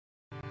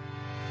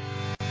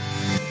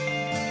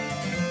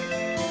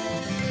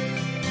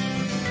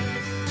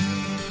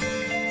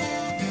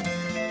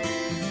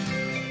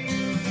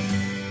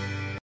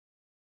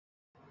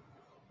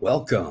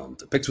Welcome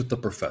to Picks with the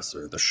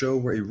Professor, the show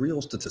where a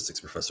real statistics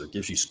professor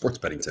gives you sports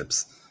betting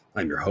tips.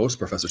 I'm your host,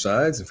 Professor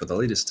Sides, and for the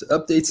latest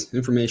updates,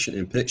 information,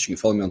 and picks, you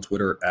can follow me on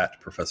Twitter at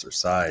Professor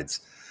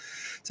Sides.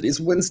 Today is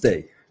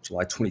Wednesday,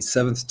 July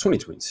 27th,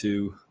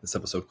 2022. This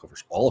episode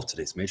covers all of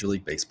today's Major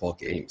League Baseball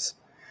games.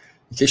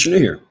 In case you're new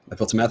here, I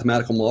built a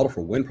mathematical model for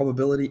win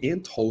probability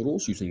and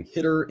totals using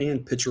hitter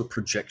and pitcher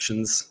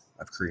projections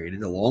I've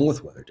created along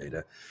with weather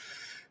data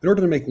in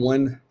order to make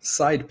one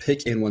side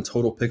pick and one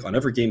total pick on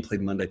every game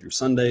played Monday through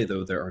Sunday,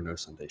 though there are no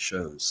Sunday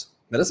shows.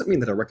 That doesn't mean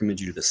that I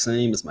recommend you do the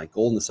same, as my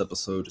goal in this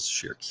episode is to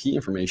share key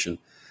information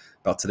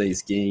about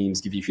today's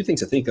games, give you a few things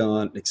to think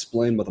on, and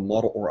explain why the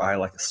model or I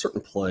like a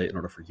certain play in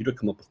order for you to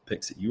come up with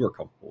picks that you are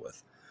comfortable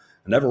with.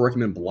 I never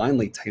recommend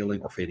blindly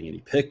tailing or fading any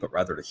pick, but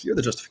rather to hear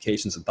the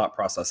justifications and thought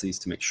processes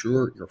to make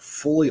sure you're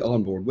fully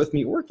on board with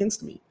me or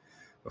against me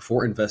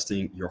before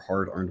investing your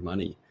hard-earned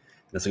money.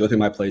 And as I go through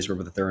my plays,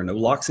 remember that there are no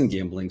locks in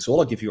gambling, so all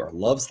I'll give you are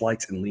loves,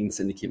 likes, and leans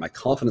to indicate my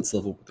confidence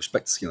level with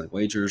respect to scaling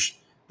wagers.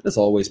 And as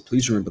always,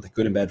 please remember that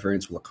good and bad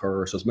variance will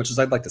occur, so as much as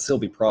I'd like to still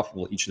be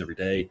profitable each and every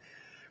day,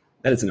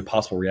 that is an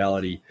impossible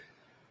reality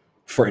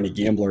for any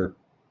gambler.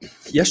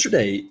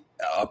 Yesterday,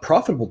 a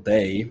profitable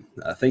day,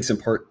 thanks in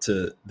part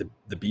to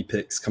the B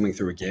picks coming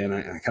through again.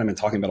 I kind of been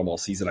talking about them all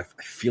season. I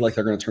feel like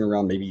they're going to turn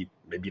around.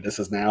 Maybe this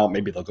is now.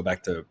 Maybe they'll go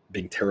back to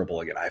being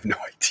terrible again. I have no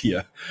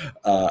idea,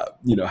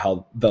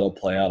 how that'll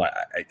play out.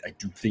 I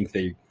do think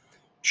they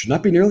should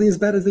not be nearly as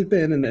bad as they've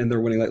been, and they're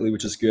winning lately,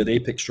 which is good. A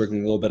pick struggling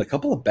a little bit. A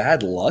couple of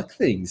bad luck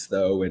things,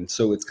 though, and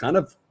so it's kind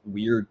of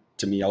weird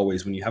to me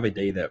always when you have a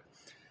day that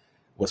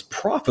was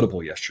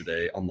profitable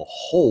yesterday on the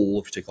whole,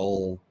 if you take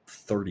all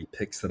 30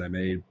 picks that I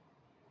made.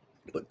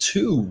 But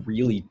two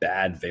really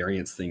bad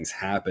variance things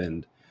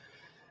happened,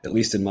 at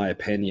least in my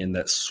opinion,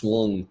 that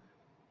swung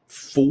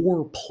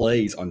four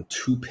plays on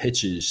two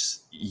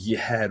pitches. You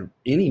had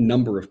any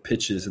number of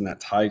pitches in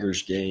that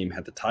Tigers game.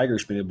 Had the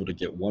Tigers been able to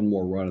get one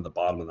more run at the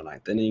bottom of the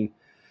ninth inning,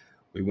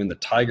 we win the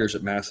Tigers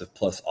at massive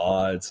plus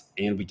odds,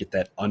 and we get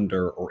that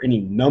under, or any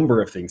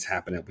number of things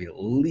happen, and we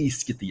at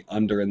least get the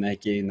under in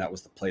that game. That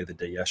was the play of the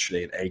day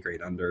yesterday, an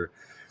A-grade under.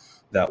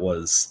 That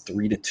was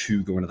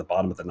 3-2 going to the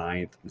bottom of the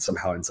ninth, and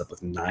somehow ends up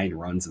with 9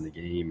 runs in the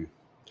game,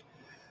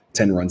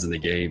 10 runs in the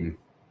game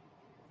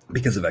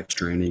because of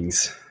extra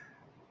innings.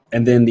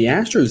 And then the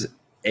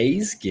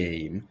Astros-A's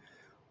game,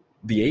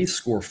 the A's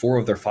score 4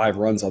 of their 5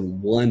 runs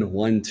on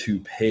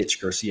 1-1-2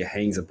 pitch. Garcia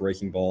hangs a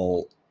breaking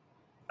ball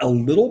a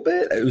little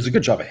bit. It was a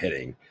good job of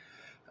hitting.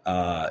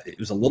 It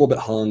was a little bit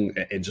hung,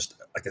 and just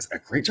like a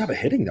great job of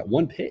hitting that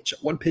one pitch.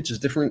 One pitch is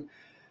different.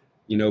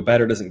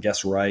 Batter doesn't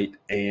guess right,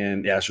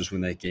 and the Astros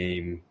win that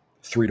game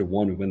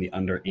 3-1. We win the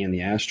under and the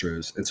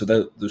Astros. And so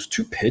those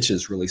two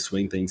pitches really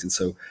swing things. And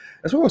so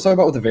that's what I was talking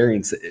about with the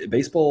variance.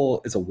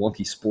 Baseball is a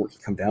wonky sport. It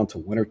can come down to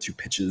one or two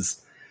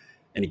pitches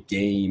in a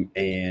game.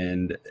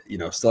 And,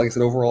 still, like I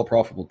said, overall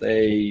profitable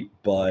day.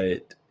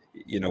 But,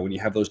 when you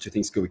have those two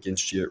things go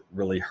against you, it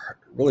really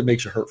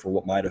makes you hurt for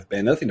what might have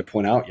been. Another thing to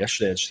point out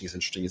yesterday, I just think is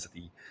interesting, is that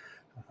the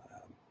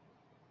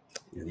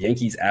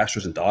Yankees,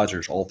 Astros, and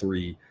Dodgers, all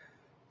three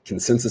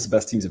consensus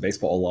best teams in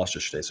baseball, all lost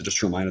yesterday. So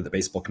just a reminder that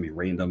baseball can be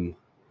random.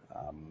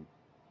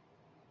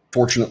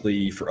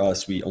 Fortunately for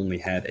us, we only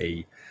had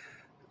a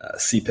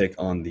C pick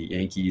on the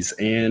Yankees,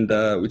 and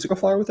we took a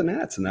flyer with the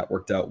Nats, and that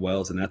worked out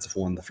well. As the Nats have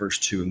won the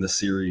first 2 in this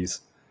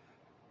series.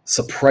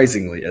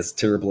 Surprisingly, as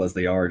terrible as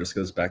they are, it just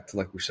goes back to,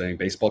 like we're saying,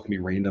 baseball can be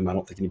random. I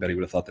don't think anybody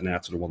would have thought the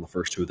Nats would have won the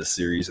first 2 of this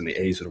series, and the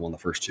A's would have won the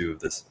first 2 of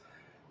this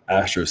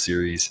Astros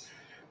series.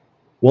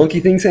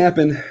 Wonky things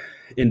happen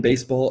in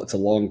baseball. It's a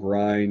long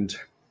grind.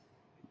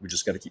 We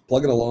just got to keep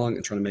plugging along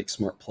and trying to make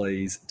smart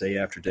plays day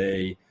after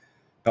day.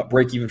 About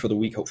break even for the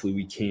week. Hopefully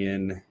we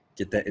can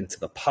get that into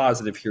the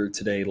positive here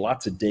today.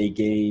 Lots of day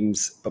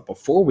games. But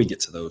before we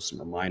get to those, some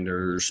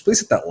reminders.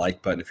 Please hit that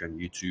like button if you're on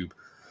YouTube.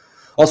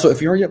 Also,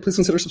 if you aren't yet, please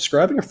consider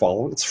subscribing or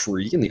following. It's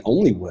free, and the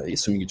only way,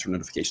 assuming you turn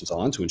notifications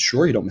on, to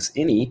ensure you don't miss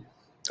any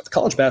of the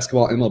college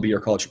basketball, MLB, or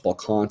college football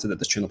content that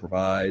this channel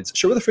provides.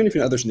 Share with a friend if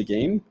you know others in the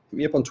game. Hit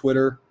me up on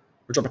Twitter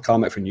or drop a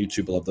comment from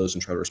YouTube. I love those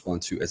and try to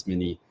respond to as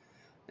many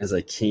as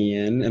I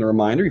can. And a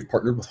reminder, we've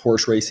partnered with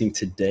Horse Racing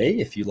Today.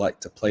 If you like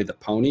to play the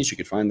ponies, you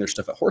can find their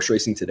stuff at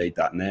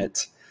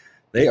horseracingtoday.net.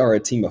 They are a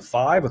team of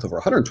 5 with over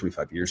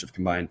 125 years of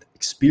combined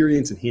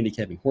experience in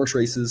handicapping horse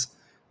races.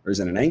 There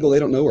isn't an angle they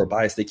don't know or a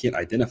bias they can't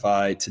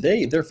identify.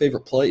 Today, their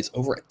favorite play is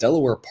over at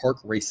Delaware Park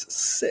Race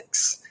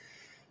 6.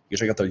 You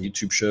can check out their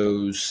YouTube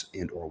shows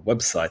and or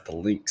website. The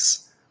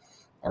links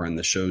are in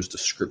the show's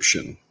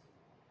description.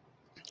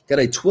 Got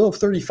a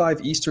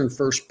 12:35 Eastern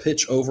first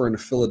pitch over in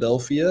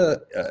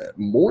Philadelphia.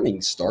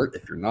 Morning start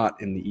if you're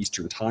not in the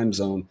Eastern time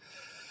zone.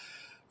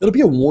 It'll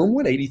be a warm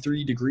one,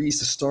 83 degrees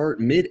to start,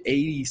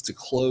 mid-80s to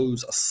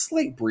close, a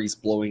slight breeze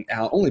blowing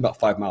out, only about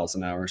 5 miles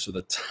an hour, so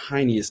the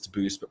tiniest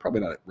boost, but probably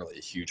not really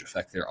a huge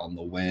effect there on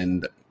the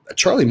wind.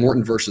 Charlie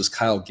Morton versus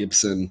Kyle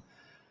Gibson.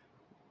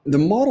 The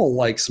model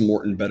likes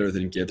Morton better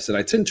than Gibson.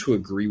 I tend to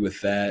agree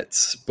with that.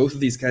 Both of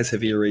these guys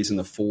have ERAs in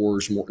the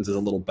 4s. Morton's is a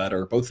little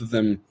better. Both of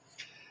them,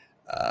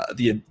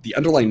 the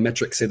underlying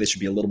metrics say they should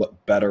be a little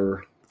bit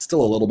better.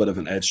 Still a little bit of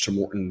an edge to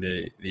Morton.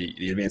 The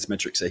advanced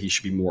metrics say he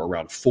should be more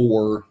around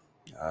 4.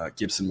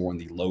 Gibson more in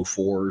the low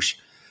 4s.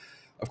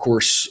 Of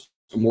course,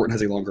 Morton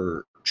has a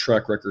longer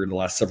track record in the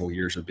last several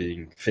years of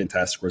being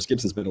fantastic, whereas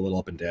Gibson's been a little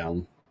up and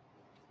down.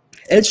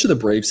 Edge to the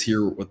Braves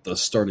here with the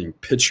starting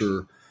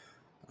pitcher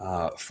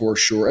for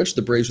sure. Edge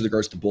to the Braves with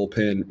regards to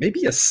bullpen,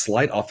 maybe a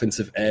slight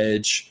offensive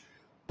edge,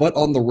 but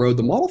on the road,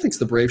 the model thinks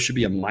the Braves should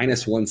be a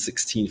minus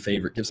 116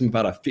 favorite, gives them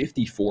about a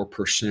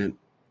 54%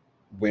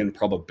 win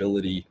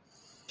probability.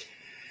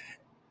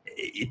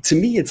 To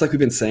me, it's like we've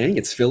been saying,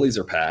 it's Phillies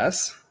or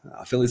pass.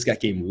 Phillies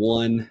got game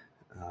 1.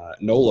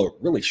 Nola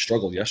really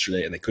struggled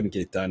yesterday, and they couldn't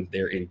get it done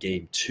there in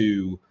game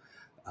 2.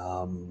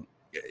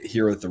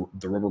 Here at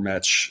the rubber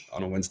match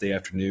on a Wednesday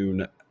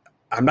afternoon,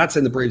 I'm not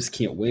saying the Braves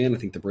can't win. I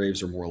think the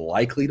Braves are more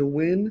likely to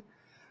win,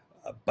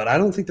 but I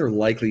don't think they're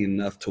likely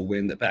enough to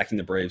win that backing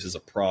the Braves is a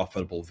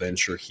profitable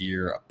venture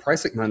here. A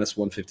price like minus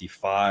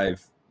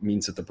 155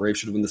 means that the Braves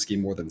should win this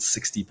game more than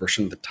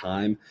 60% of the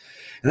time.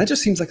 And that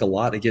just seems like a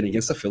lot, again,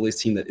 against a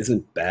Phillies team that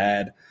isn't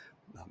bad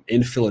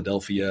in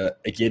Philadelphia.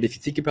 Again, if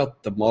you think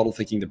about the model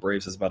thinking the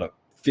Braves has about a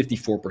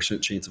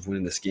 54% chance of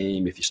winning this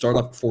game, if you start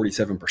off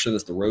 47%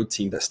 as the road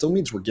team, that still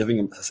means we're giving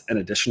them an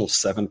additional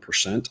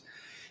 7%.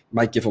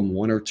 Might give them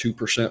 1 or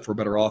 2% for a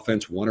better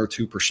offense, 1 or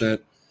 2%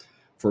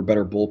 for a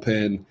better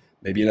bullpen,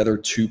 maybe another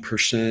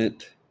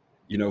 2%,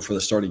 for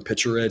the starting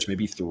pitcher edge,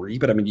 maybe 3.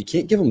 But I mean, you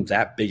can't give them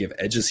that big of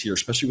edges here,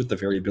 especially with the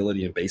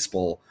variability in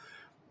baseball.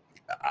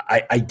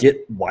 I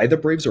get why the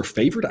Braves are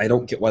favored. I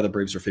don't get why the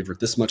Braves are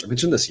favored this much. I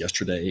mentioned this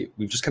yesterday.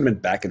 We've just kind of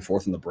been back and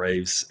forth on the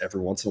Braves. Every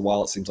once in a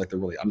while, it seems like they're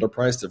really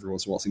underpriced. Every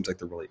once in a while, it seems like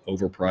they're really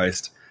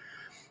overpriced.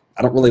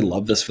 I don't really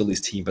love this Phillies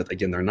team, but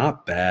again, they're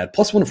not bad.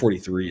 Plus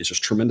 143 is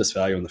just tremendous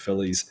value on the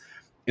Phillies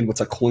in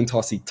what's a coin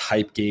tossy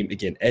type game.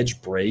 Again,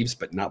 edge Braves,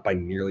 but not by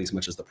nearly as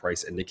much as the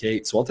price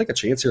indicates. So I'll take a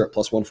chance here at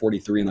plus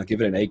 143, and I'll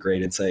give it an A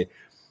grade and say,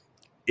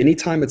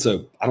 anytime it's I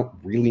don't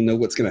really know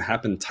what's going to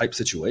happen type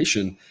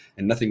situation,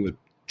 and nothing would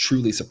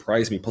truly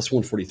surprise me, plus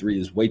 143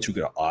 is way too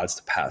good odds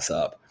to pass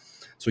up.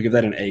 So we give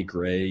that an A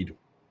grade.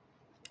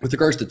 With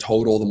regards to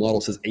total, the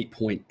model says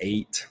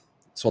 8.8.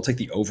 So I'll take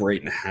the over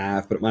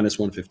 8.5, but at minus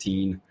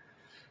 115,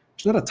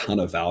 there's not a ton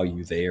of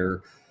value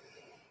there.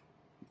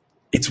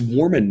 It's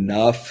warm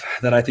enough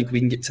that I think we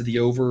can get to the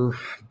over,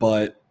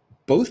 but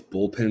both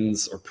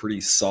bullpens are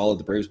pretty solid.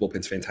 The Braves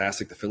bullpen's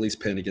fantastic. The Phillies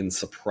pen, again,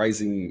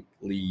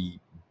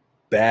 surprisingly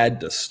bad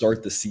to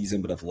start the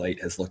season, but of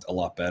late has looked a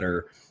lot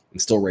better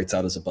and still rates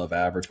out as above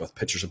average, both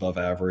pitchers above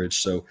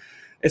average. So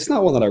it's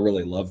not one that I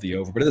really love the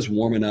over, but it is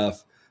warm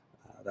enough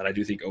that I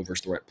do think over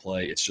is the right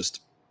play. It's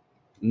just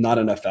not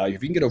enough value.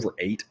 If you can get over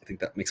 8, I think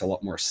that makes a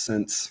lot more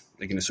sense.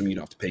 Again, assuming you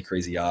don't have to pay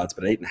crazy odds,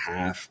 but at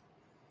 8.5,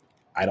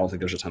 I don't think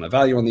there's a ton of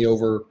value on the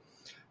over.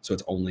 So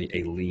it's only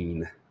a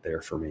lean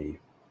there for me.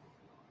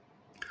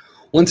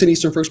 1:10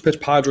 Eastern first pitch,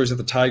 Padres at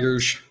the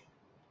Tigers.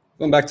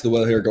 Going back to the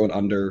well here, going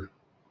under.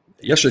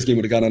 Yesterday's game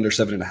would have gone under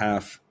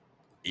 7.5.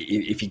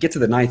 If you get to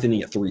the 9th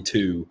inning at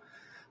 3-2,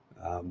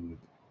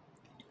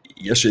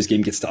 yesterday's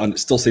game gets to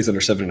still stays under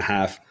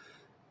 7.5.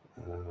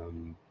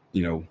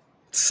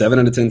 7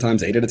 out of 10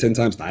 times, 8 out of 10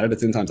 times, 9 out of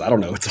 10 times. I don't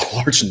know. It's a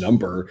large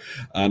number.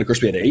 And of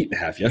course, we had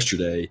 8.5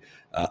 yesterday.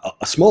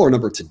 A smaller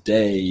number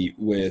today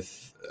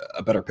with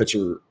a better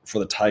pitcher for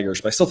the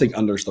Tigers. But I still think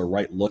under's the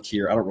right look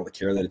here. I don't really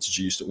care that it's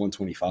juiced at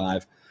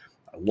 125.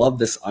 I love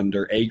this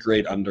under. A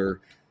grade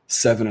under,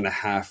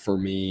 7.5 for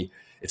me.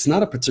 It's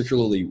not a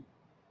particularly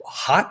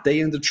hot day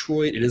in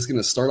Detroit. It is going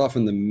to start off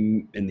in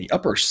the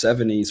upper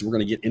 70s. We're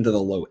going to get into the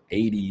low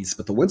 80s,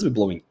 but the winds will be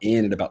blowing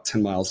in at about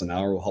 10 miles an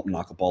hour. Will help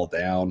knock a ball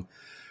down.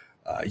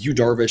 Yu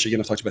Darvish, again,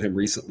 I've talked about him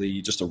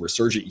recently, just a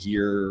resurgent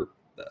year,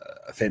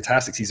 a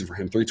fantastic season for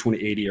him,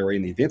 3.28 ERA,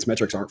 and the advanced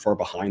metrics aren't far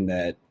behind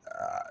that.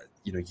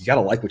 You got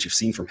to like what you've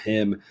seen from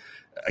him.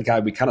 A guy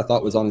we kind of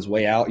thought was on his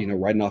way out,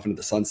 riding off into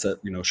the sunset,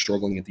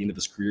 struggling at the end of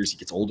his career as he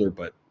gets older,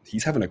 but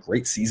he's having a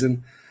great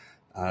season.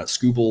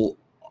 Skubal,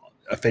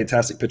 a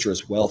fantastic pitcher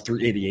as well,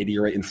 3.88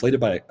 ERA, inflated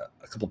by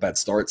a couple bad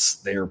starts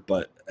there,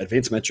 but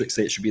advanced metrics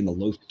say it should be in the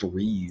low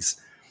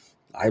 3s.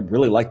 I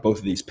really like both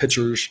of these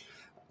pitchers.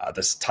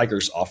 This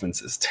Tigers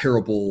offense is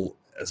terrible.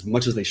 As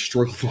much as they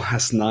struggled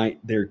last night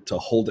there to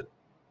hold it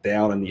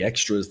down in the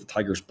extras, the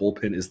Tigers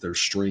bullpen is their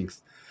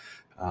strength.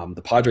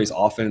 The Padres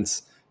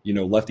offense,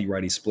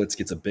 lefty-righty splits,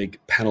 gets a big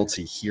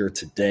penalty here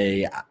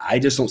today. I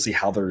just don't see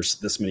how there's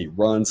this many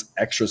runs.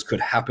 Extras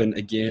could happen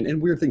again,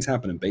 and weird things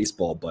happen in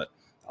baseball, but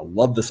I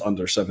love this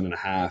under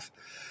 7.5.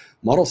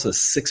 Model says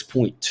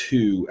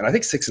 6.2, and I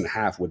think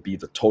 6.5 would be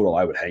the total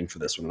I would hang for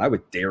this one. And I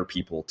would dare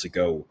people to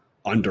go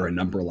under a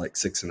number like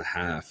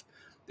 6.5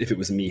 if it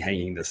was me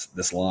hanging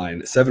this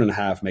line.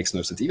 7.5 makes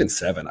no sense. Even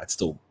 7, I'd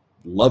still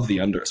love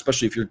the under,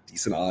 especially if you're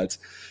decent odds.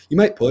 You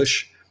might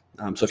push.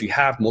 So if you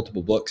have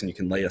multiple books and you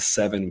can lay a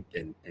 7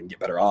 and get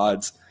better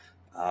odds,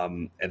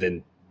 and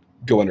then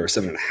go under a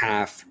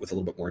 7.5 with a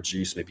little bit more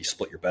juice, maybe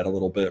split your bet a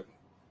little bit.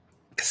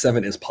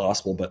 7 is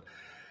possible, but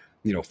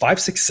 5,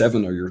 6,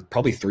 7 are your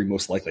probably 3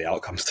 most likely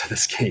outcomes to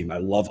this game. I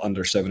love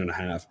under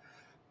 7.5.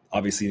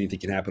 Obviously, anything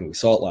can happen. We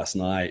saw it last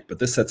night, but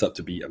this sets up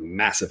to be a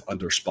massive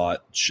underspot,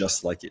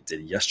 just like it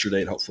did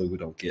yesterday. And hopefully we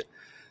don't get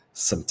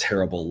some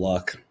terrible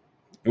luck.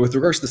 And with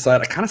regards to the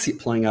side, I kind of see it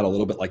playing out a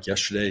little bit like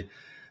yesterday.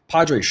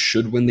 Padres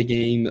should win the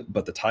game,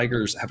 but the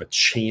Tigers have a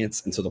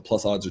chance, and so the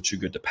plus odds are too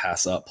good to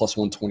pass up. Plus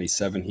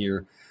 127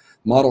 here.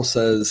 Model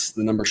says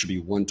the number should be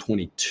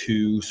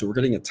 122, so we're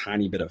getting a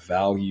tiny bit of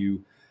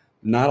value.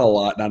 Not a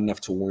lot, not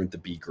enough to warrant the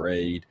B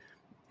grade.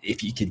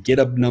 If you could get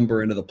a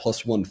number into the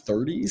plus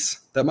 130s,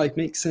 that might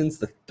make sense.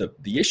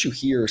 The issue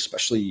here,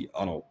 especially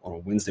on a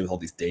Wednesday with all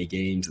these day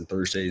games and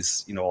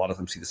Thursdays, a lot of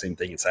them see the same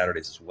thing, and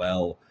Saturdays as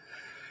well.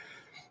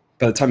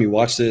 By the time you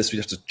watch this, we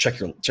have to check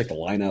the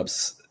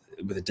lineups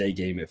with a day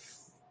game.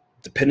 If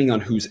depending on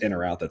who's in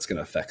or out, that's going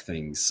to affect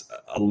things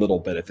a little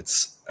bit. If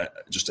it's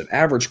just an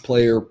average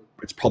player,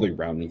 it's probably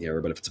rounding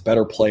error. But if it's a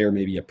better player,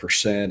 maybe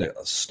 1%,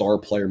 a star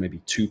player, maybe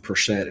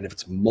 2%. And if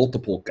it's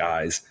multiple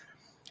guys,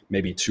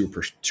 maybe 2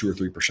 or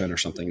 3% or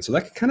something. So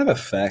that could kind of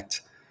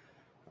affect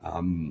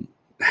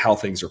how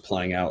things are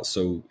playing out.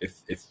 So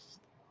if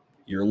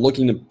you're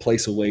looking to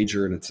place a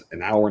wager and it's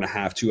an hour and a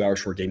half, 2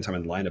 hours for game time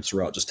and lineups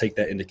are out, just take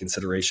that into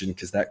consideration,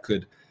 because that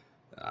could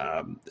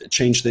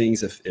change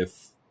things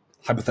if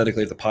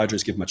hypothetically if the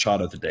Padres give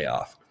Machado the day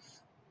off.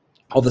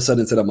 All of a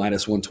sudden, instead of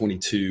minus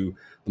 122,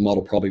 the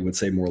model probably would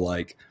say more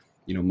like,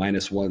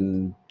 minus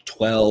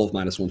 112,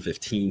 minus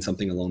 115,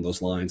 something along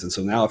those lines. And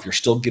so now if you're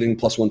still getting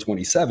plus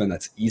 127,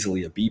 that's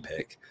easily a B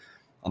pick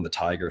on the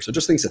Tiger. So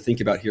just things to think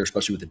about here,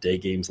 especially with the day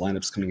games,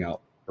 lineups coming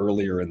out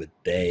earlier in the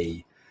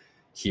day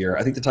here.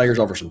 I think the Tigers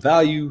offer some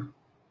value.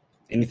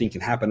 Anything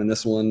can happen in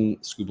this one.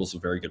 Skubal's a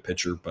very good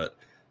pitcher, but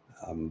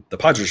the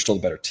Padres are still a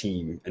better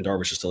team, and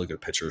Darvish is still a good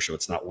pitcher, so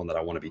it's not one that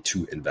I want to be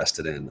too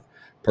invested in.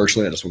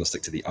 Personally, I just want to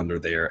stick to the under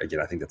there. Again,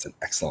 I think that's an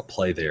excellent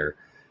play there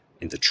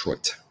in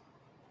Detroit.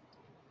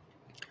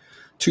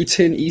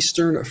 2:10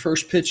 Eastern,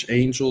 first pitch,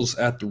 Angels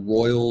at the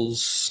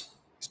Royals.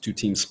 These two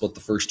teams split the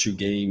first two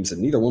games,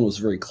 and neither one was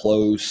very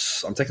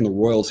close. I'm taking the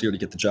Royals here to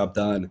get the job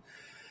done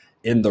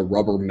in the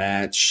rubber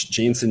match.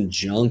 Jansen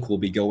Junk will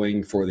be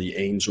going for the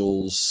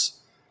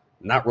Angels.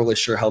 Not really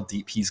sure how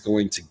deep he's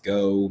going to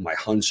go. My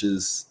hunch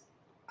is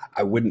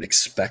I wouldn't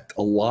expect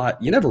a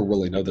lot. You never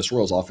really know. This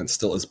Royals offense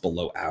still is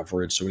below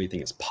average, so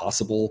anything is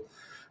possible.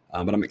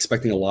 But I'm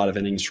expecting a lot of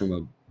innings from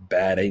a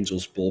bad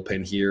Angels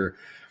bullpen here.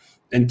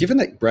 And given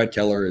that Brad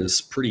Keller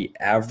is pretty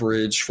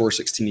average,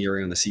 4.16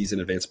 ERA on the season,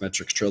 advanced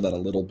metrics trail that a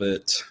little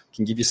bit,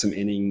 can give you some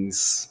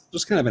innings,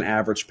 just kind of an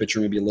average pitcher,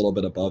 maybe a little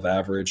bit above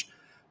average.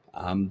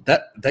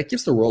 That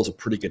gives the Royals a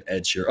pretty good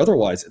edge here.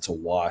 Otherwise, it's a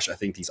wash. I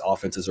think these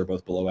offenses are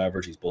both below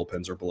average. These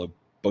bullpens are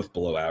both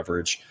below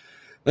average.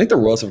 I think the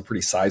Royals have a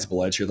pretty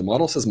sizable edge here. The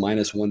model says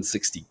minus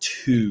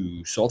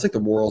 162, so I'll take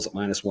the Royals at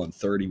minus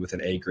 130 with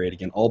an A grade.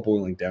 Again, all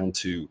boiling down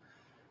to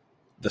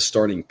the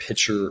starting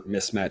pitcher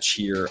mismatch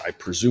here. I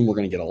presume we're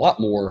going to get a lot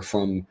more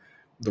from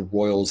the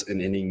Royals in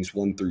innings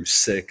 1 through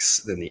 6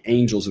 than the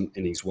Angels in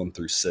innings 1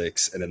 through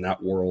 6. And in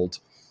that world,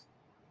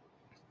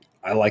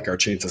 I like our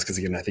chances because,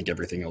 again, I think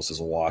everything else is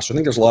a wash. I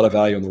think there's a lot of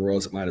value on the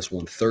Royals at minus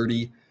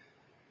 130.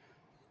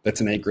 That's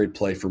an A-grade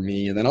play for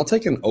me. And then I'll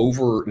take an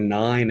over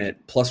 9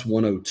 at plus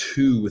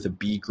 102 with a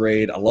B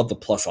grade. I love the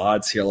plus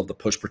odds here. I love the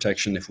push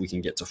protection if we can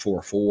get to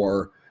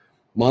 4-4.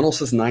 Model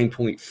says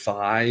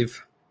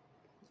 9.5.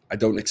 I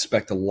don't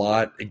expect a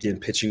lot, again,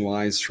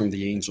 pitching-wise from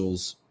the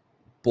Angels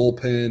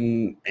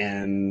bullpen,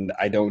 and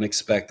I don't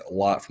expect a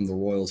lot from the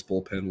Royals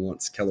bullpen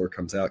once Keller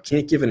comes out.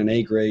 Can't give it an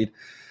A grade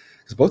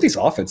because both these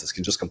offenses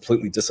can just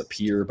completely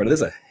disappear, but it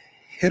is a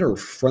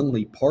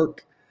hitter-friendly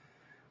park.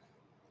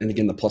 And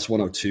again, the plus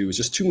 102 is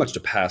just too much to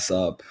pass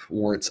up,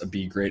 warrants a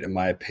B grade in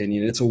my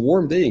opinion. It's a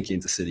warm day in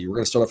Kansas City. We're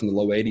going to start off in the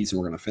low 80s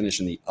and we're going to finish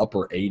in the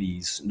upper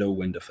 80s, no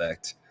wind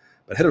effect.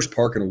 But Hitters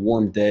Park in a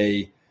warm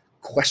day,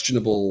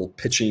 questionable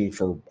pitching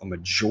for a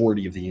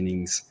majority of the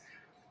innings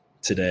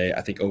today.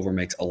 I think over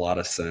makes a lot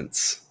of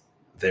sense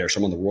there. So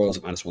I'm on the Royals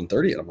at minus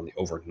 130 and I'm on the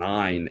over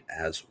 9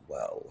 as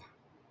well.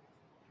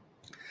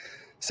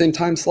 Same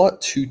time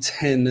slot,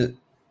 2:10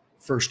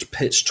 first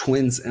pitch,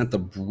 Twins at the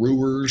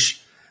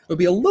Brewers. It'll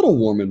be a little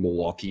warm in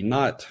Milwaukee,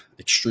 not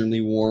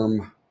extremely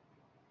warm.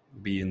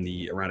 It'll be in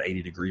the around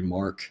 80-degree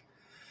mark.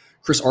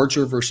 Chris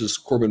Archer versus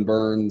Corbin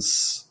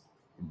Burns.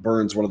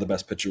 Burns, one of the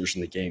best pitchers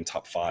in the game,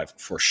 top 5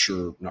 for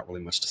sure. Not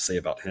really much to say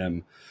about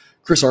him.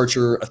 Chris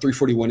Archer, a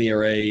 3.41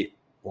 ERA. A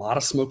lot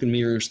of smoke and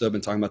mirrors, though. I've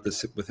been talking about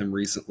this with him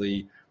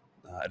recently.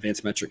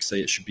 Advanced metrics say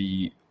it should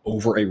be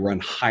over a run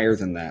higher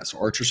than that. So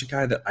Archer's a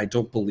guy that I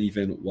don't believe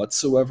in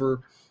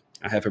whatsoever.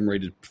 I have him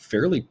rated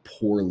fairly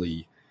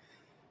poorly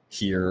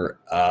here.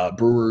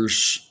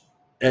 Brewers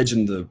edge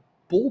in the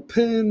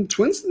bullpen.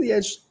 Twins in the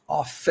edge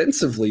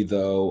offensively,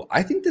 though.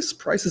 I think this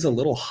price is a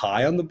little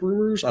high on the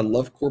Brewers. I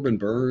love Corbin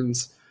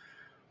Burns.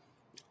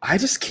 I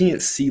just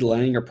can't see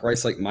laying a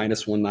price like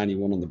minus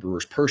 191 on the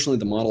Brewers. Personally,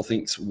 the model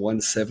thinks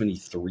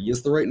 173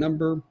 is the right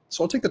number.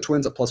 So I'll take the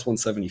Twins at plus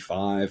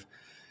 175.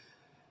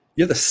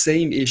 You have the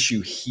same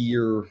issue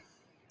here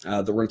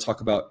that we're going to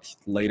talk about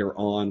later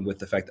on with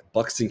the fact that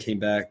Buxton came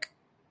back.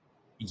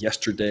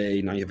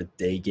 yesterday. Now you have a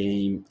day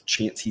game.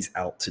 Chance he's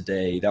out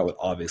today. That would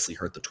obviously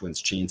hurt the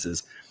Twins'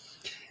 chances.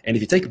 And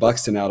if you take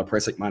Buxton out, a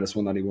price like minus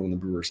 191 on the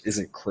Brewers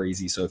isn't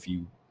crazy. So if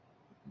you,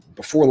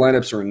 before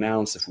lineups are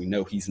announced, if we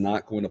know he's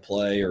not going to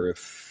play, or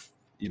if,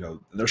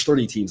 there's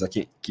 30 teams, I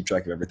can't keep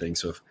track of everything.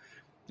 So if,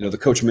 the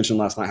coach mentioned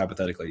last night,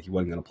 hypothetically, he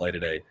wasn't going to play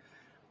today,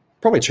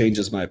 probably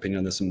changes my opinion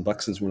on this. And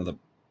Buxton's one of the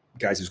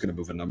guys who's going to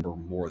move a number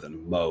more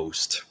than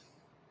most.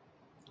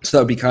 So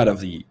that would be kind of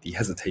the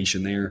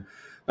hesitation there.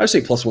 I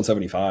say plus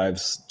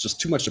 175s,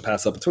 just too much to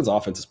pass up. The Twins'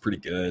 offense is pretty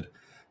good.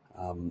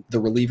 The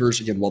relievers,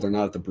 again, while they're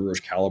not at the Brewers'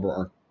 caliber,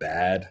 aren't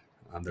bad.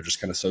 They're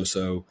just kind of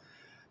so-so.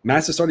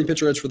 Massive starting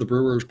pitcher edge for the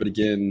Brewers, but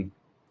again,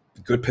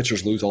 good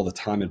pitchers lose all the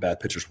time and bad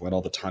pitchers win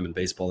all the time in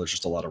baseball. There's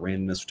just a lot of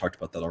randomness. We talked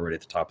about that already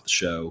at the top of the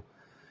show.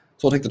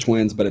 So I'll take the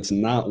Twins, but it's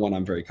not one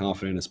I'm very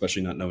confident in,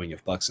 especially not knowing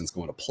if Buxton's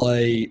going to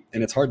play.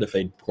 And it's hard to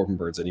fade Corbin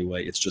Burnes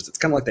anyway. It's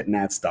kind of like that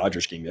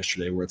Nats-Dodgers game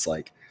yesterday where it's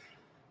like,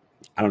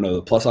 I don't know,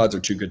 the plus odds are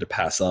too good to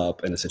pass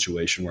up in a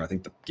situation where I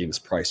think the game is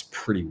priced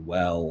pretty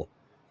well.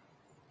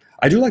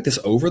 I do like this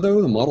over, though.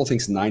 The model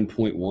thinks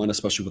 9.1,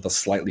 especially with a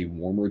slightly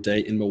warmer day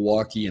in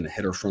Milwaukee and a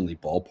hitter-friendly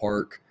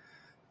ballpark.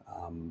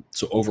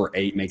 So over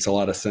 8 makes a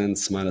lot of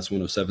sense. Minus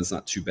 107 is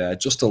not too bad.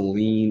 Just a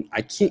lean.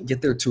 I can't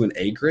get there to an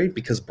A grade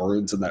because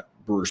Burnes and that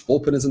Brewers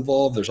bullpen is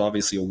involved. There's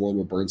obviously a world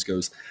where Burnes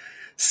goes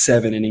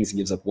 7 innings and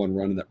gives up 1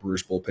 run, and that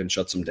Brewers bullpen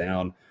shuts him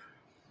down.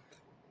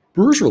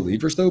 Brewers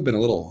relievers, though, been a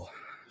little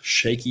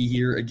shaky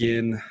here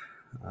again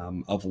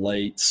of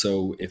late.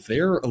 So if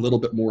they're a little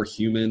bit more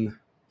human,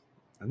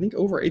 I think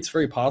over 8's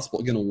very possible.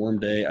 Again, a warm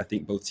day. I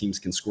think both teams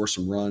can score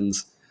some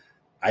runs.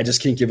 I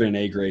just can't give it an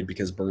A grade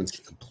because Burnes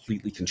can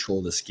completely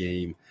control this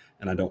game,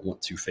 and I don't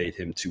want to fade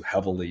him too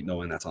heavily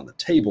knowing that's on the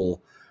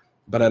table.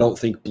 But I don't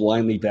think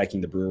blindly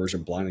backing the Brewers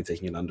and blindly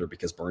taking it under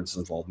because Burnes is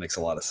involved makes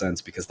a lot of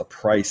sense because the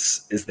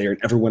price is there and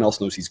everyone else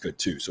knows he's good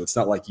too. So it's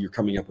not like you're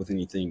coming up with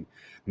anything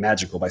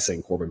magical by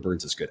saying Corbin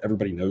Burnes is good.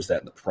 Everybody knows that,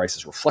 and the price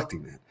is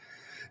reflecting that.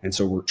 And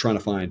so we're trying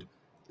to find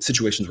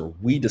situations where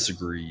we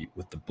disagree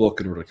with the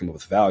book in order to come up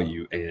with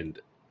value. And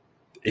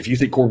if you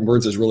think Corbin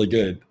Burnes is really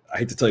good, I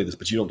hate to tell you this,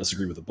 but you don't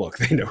disagree with the book.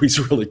 They know he's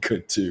really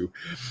good too.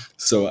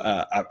 So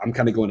I'm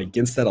kind of going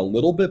against that a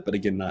little bit, but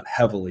again, not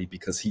heavily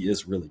because he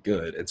is really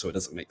good. And so it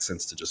doesn't make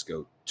sense to just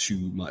go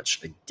too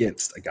much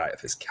against a guy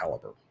of his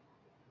caliber.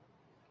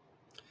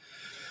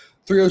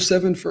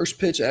 3:07 first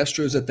pitch,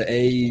 Astros at the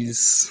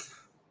A's.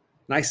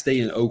 Nice day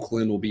in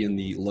Oakland. Will be in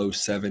the low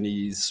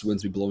 70s.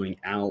 Winds be blowing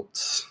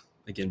out.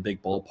 Again,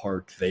 big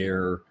ballpark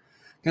there.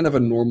 Kind of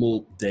a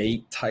normal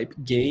day type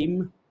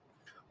game,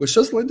 which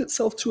does lend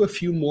itself to a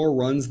few more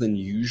runs than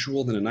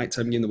usual. Than a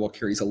nighttime game, the ball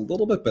carries a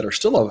little bit better.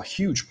 Still a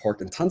huge park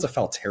and tons of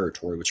foul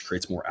territory, which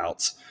creates more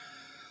outs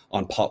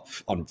on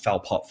foul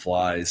pop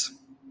flies.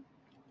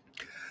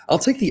 I'll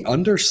take the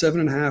under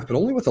 7.5, but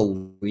only with a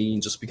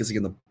lean, just because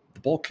again the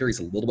ball carries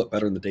a little bit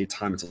better in the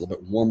daytime. It's a little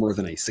bit warmer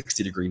than a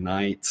 60-degree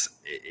night.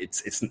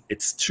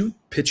 It's two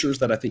pitchers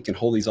that I think can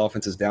hold these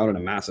offenses down in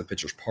a massive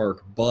pitcher's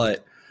park,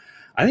 but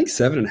I think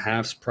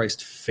 7.5 is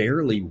priced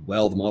fairly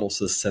well. The model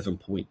says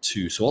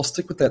 7.2, so I'll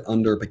stick with that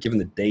under, but given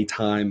the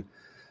daytime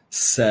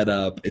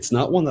setup, it's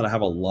not one that I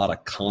have a lot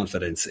of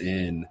confidence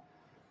in.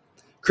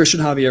 Christian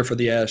Javier for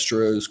the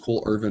Astros,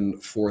 Cole Irvin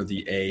for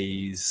the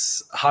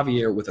A's.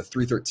 Javier with a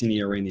 3.13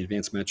 ERA in the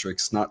advanced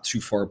metrics, not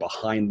too far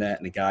behind that,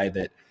 and a guy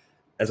that,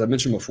 as I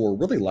mentioned before,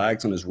 really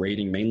lags on his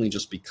rating, mainly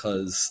just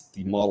because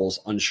the model's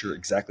unsure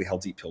exactly how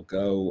deep he'll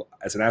go.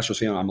 As an Astros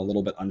fan, I'm a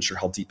little bit unsure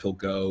how deep he'll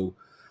go.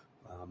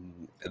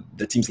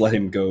 The teams let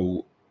him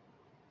go,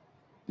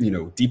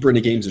 deeper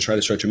into games and try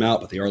to stretch him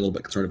out, but they are a little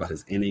bit concerned about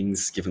his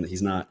innings, given that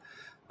he's not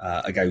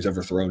a guy who's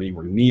ever thrown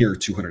anywhere near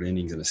 200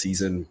 innings in a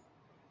season.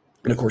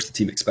 And, of course, the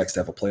team expects to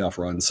have a playoff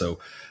run. So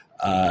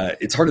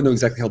it's hard to know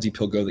exactly how deep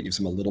he'll go. That gives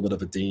him a little bit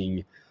of a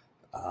ding.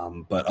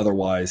 But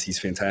otherwise, he's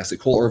fantastic.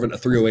 Cole Irvin, a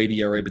 3.08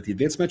 ERA, but the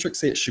advanced metrics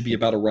say it should be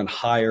about a run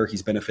higher.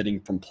 He's benefiting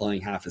from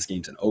playing half his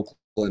games in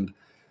Oakland.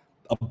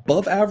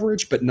 Above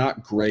average, but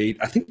not great.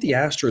 I think the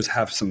Astros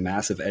have some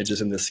massive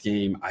edges in this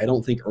game. I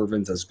don't think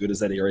Irvin's as good as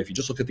that ERA. If you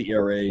just look at the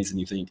ERAs and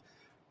you think,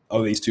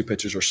 oh, these two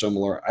pitchers are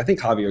similar, I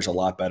think Javier's a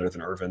lot better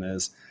than Irvin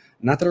is.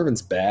 Not that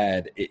Irvin's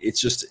bad. It's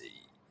just,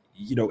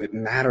 it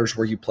matters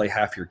where you play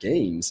half your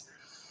games.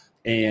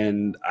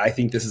 And I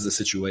think this is a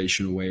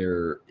situation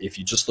where if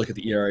you just look at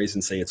the ERAs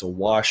and say it's a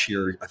wash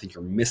here, I think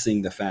you're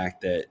missing the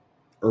fact that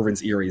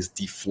Irvin's ERA is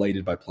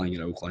deflated by playing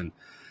in Oakland.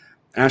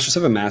 Astros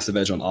have a massive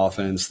edge on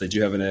offense. They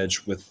do have an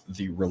edge with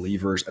the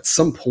relievers. At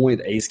some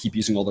point, A's keep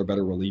using all their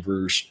better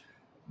relievers.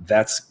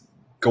 They're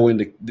not going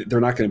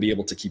to be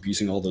able to keep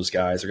using all those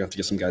guys. They're going to have to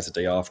give some guys a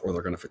day off or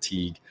they're going to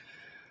fatigue.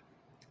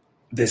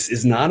 This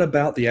is not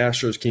about the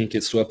Astros can't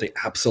get swept. They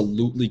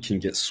absolutely can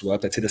get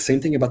swept. I'd say the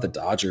same thing about the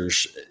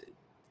Dodgers.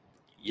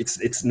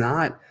 It's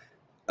not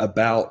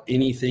about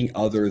anything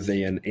other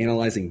than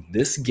analyzing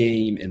this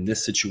game and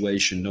this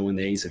situation, knowing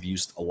the A's have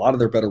used a lot of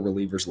their better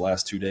relievers the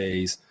last 2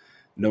 days,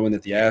 knowing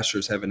that the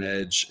Astros have an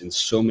edge in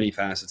so many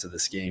facets of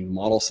this game. The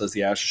model says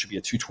the Astros should be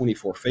a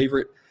 224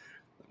 favorite.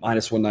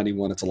 Minus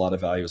 191, it's a lot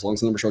of value. As long as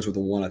the number starts with a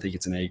 1, I think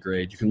it's an A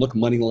grade. You can look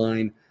money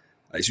line,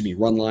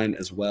 run line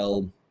as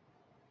well.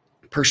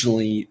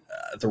 Personally,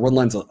 the run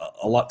line's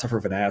a lot tougher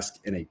of an ask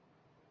in a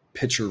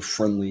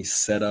pitcher-friendly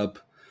setup.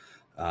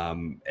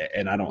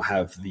 And I don't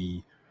have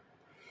the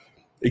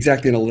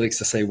exact analytics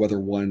to say whether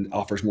one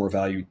offers more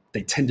value.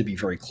 They tend to be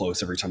very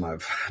close every time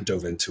I've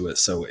dove into it.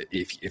 So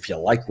if you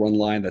like run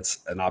line, that's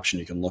an option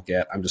you can look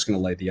at. I'm just going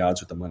to lay the odds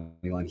with the money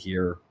line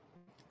here.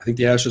 I think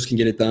the Astros can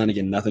get it done.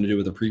 Again, nothing to do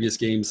with the previous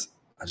games.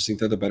 I just think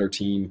they're the better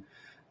team.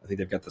 I think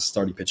they've got the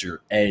starting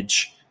pitcher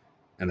edge,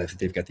 and I think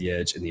they've got the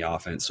edge in the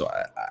offense. So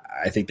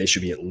I think they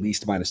should be at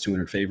least minus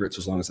 200 favorites.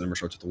 As long as the number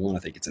starts with the 1, I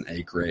think it's an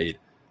A grade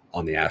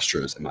on the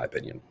Astros, in my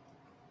opinion.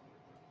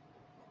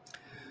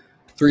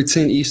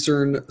 3:10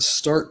 Eastern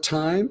start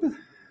time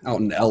out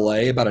in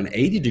LA, about an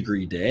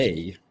 80-degree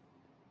day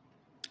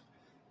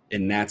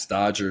in Nats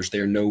Dodgers.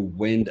 There no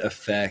wind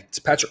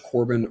effect. Patrick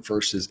Corbin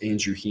versus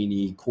Andrew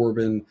Heaney.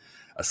 Corbin,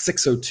 a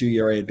 6.02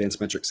 ERA. Advanced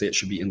metrics say it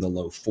should be in the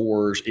low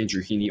 4s.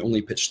 Andrew Heaney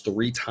only pitched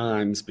 3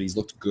 times, but he's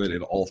looked good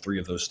in all 3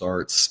 of those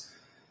starts.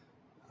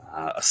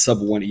 A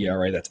sub-1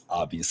 ERA, that's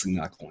obviously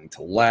not going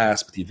to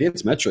last. But the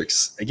advanced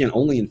metrics, again,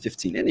 only in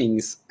 15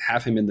 innings,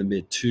 have him in the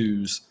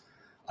mid-2s.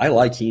 I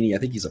like Heaney. I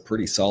think he's a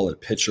pretty solid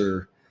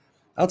pitcher.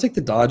 I'll take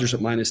the Dodgers at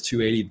minus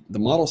 280. The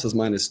model says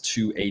minus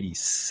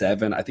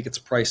 287. I think it's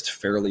priced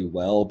fairly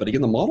well. But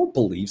again, the model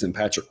believes in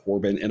Patrick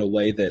Corbin in a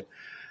way that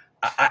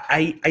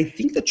I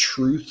think the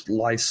truth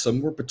lies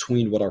somewhere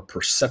between what our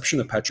perception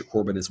of Patrick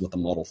Corbin is, what the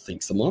model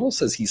thinks. The model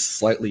says he's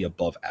slightly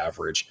above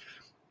average,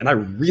 and I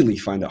really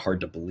find that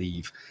hard to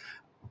believe.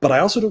 But I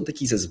also don't think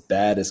he's as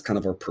bad as kind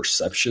of our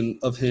perception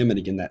of him. And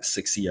again, that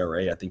 6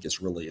 ERA I think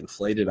is really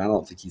inflated. I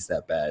don't think he's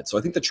that bad. So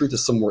I think the truth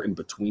is somewhere in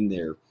between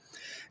there.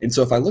 And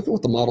so if I look at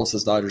what the model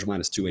says, Dodgers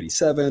minus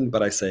 287,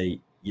 but I say,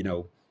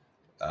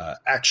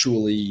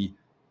 actually,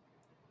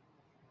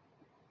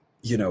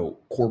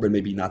 Corbin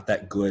maybe not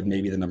that good.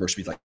 Maybe the number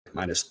should be like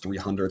minus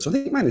 300. So I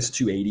think minus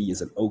 280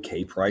 is an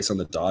okay price on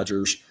the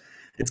Dodgers.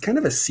 It's kind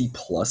of a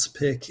C-plus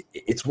pick.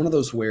 It's one of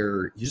those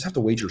where you just have to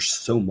wager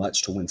so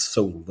much to win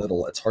so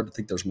little. It's hard to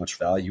think there's much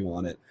value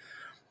on it.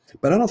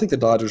 But I don't think the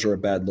Dodgers are a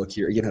bad look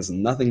here. Again, it has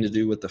nothing to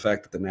do with the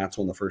fact that the Nats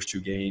won the first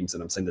 2 games,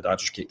 and I'm saying the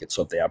Dodgers can't get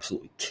swept. They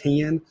absolutely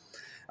can.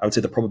 I would say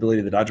the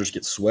probability the Dodgers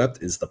get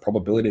swept is the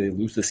probability they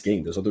lose this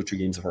game. Those other 2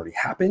 games have already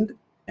happened,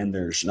 and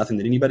there's nothing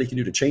that anybody can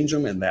do to change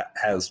them, and that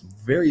has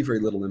very, very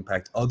little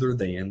impact other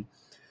than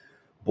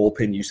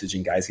bullpen usage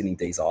and guys getting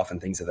days off and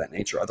things of that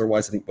nature.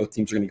 Otherwise, I think both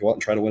teams are going to go out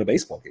and try to win a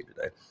baseball game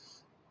today.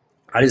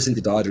 I just think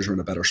the Dodgers are in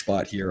a better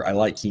spot here. I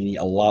like Heaney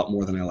a lot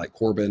more than I like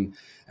Corbin,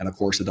 and of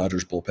course, the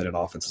Dodgers bullpen and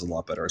offense is a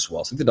lot better as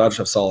well. So I think the Dodgers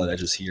have solid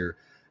edges here.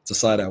 It's a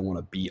side I want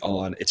to be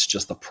on. It's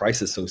just the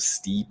price is so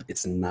steep.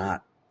 It's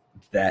not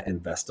that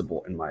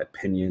investable, in my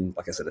opinion.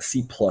 Like I said, a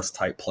C-plus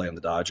type play on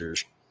the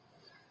Dodgers.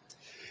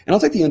 And I'll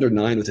take the under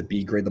 9 with a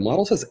B grade. The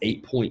model says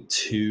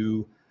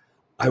 8.2.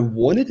 I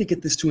wanted to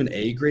get this to an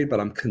A grade, but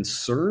I'm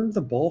concerned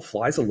the ball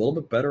flies a little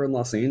bit better in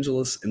Los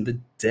Angeles in the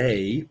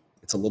day.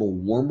 It's a little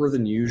warmer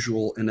than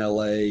usual in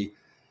LA.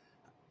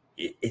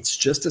 It's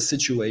just a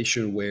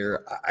situation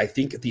where I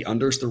think the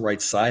under's the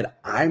right side.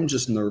 I'm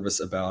just nervous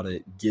about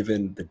it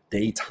given the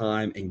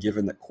daytime and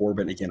given that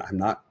Corbin, again, I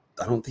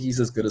don't think he's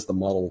as good as the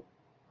model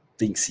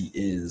thinks he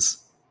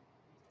is.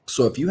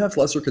 So if you have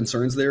lesser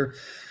concerns there,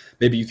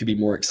 maybe you could be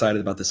more excited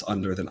about this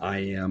under than I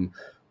am.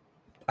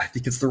 I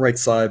think it's the right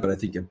side, but I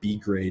think a B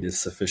grade is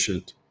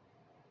sufficient.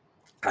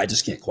 I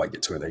just can't quite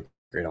get to an A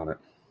grade on it.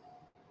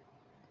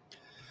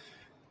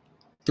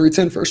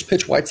 3:10 first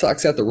pitch, White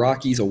Sox at the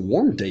Rockies. A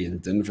warm day in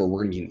Denver.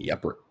 We're going to be in the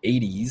upper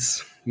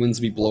 80s. Winds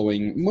be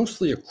blowing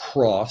mostly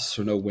across,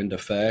 so no wind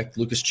effect.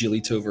 Lucas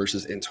Giolito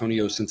versus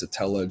Antonio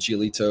Senzatella.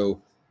 Giolito,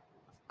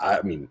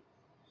 I mean,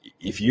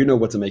 if you know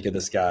what to make of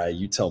this guy,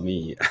 you tell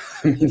me.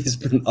 I mean, he's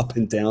been up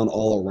and down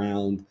all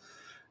around.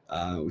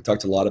 We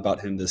talked a lot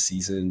about him this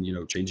season,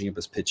 changing up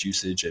his pitch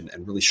usage and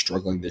really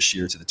struggling this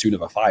year to the tune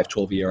of a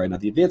 5.12 ERA. Now,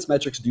 the advanced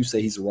metrics do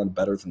say he's a run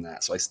better than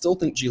that. So I still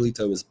think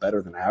Giolito is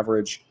better than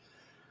average.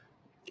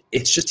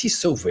 It's just he's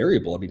so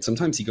variable. I mean,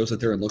 sometimes he goes out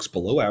there and looks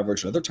below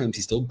average, and other times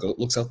he still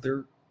goes out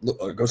there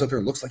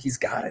and looks like he's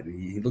got it.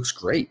 He looks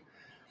great.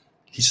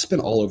 He's just been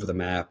all over the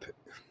map.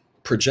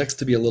 Projects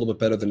to be a little bit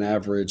better than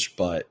average,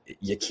 but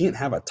you can't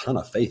have a ton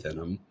of faith in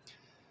him.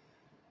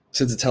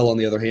 Senzatella, on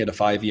the other hand, a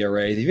 5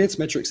 ERA. The advanced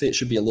metrics say it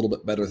should be a little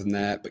bit better than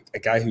that, but a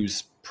guy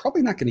who's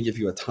probably not going to give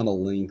you a ton of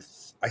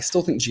length. I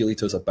still think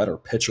Giolito's a better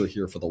pitcher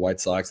here for the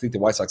White Sox. I think the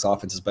White Sox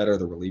offense is better.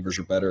 The relievers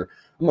are better.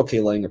 I'm okay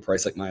laying a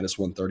price like minus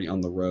 130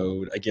 on the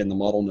road. Again, the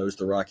model knows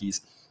the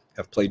Rockies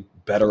have played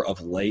better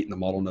of late, and the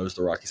model knows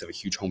the Rockies have a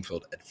huge home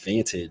field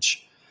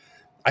advantage.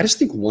 I just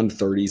think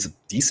 130 is a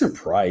decent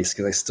price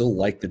because I still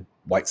like the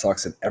White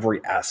Sox in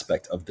every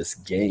aspect of this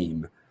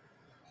game.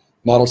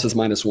 Model says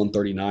minus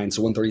 139,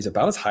 so 130 is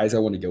about as high as I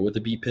want to go with the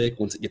B pick.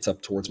 Once it gets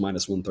up towards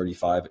minus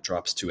 135, it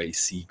drops to a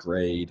C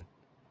grade.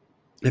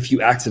 If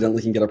you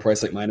accidentally can get a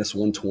price like minus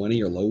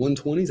 120 or low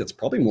 120s, that's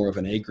probably more of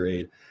an A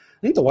grade.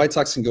 I think the White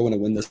Sox can go in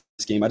and win this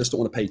game. I just don't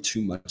want to pay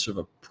too much of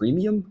a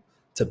premium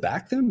to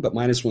back them, but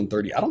minus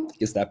 130, I don't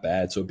think it's that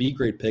bad. So a B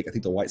grade pick. I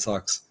think the White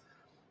Sox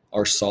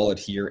are solid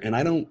here. And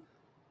I don't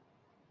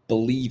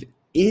believe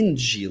in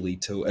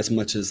Giolito as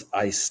much as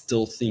I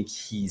still think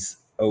he's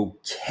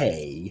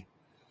okay.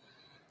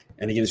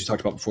 And again, as we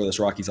talked about before, this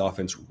Rockies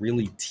offense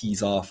really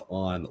tees off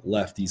on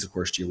lefties. Of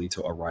course,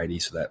 Giolito a righty,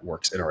 so that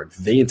works in our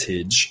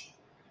advantage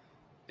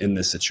in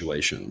this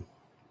situation.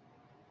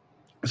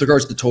 With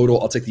regards to the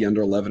total, I'll take the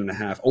under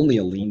 11.5. Only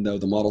a lean, though.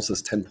 The model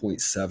says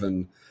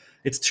 10.7.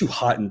 It's too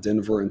hot in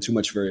Denver and too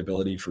much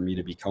variability for me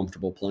to be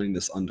comfortable playing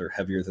this under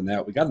heavier than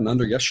that. We got an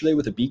under yesterday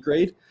with a B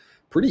grade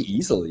pretty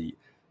easily,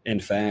 in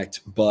fact.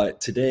 But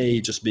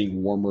today, just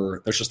being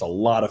warmer, there's just a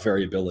lot of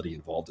variability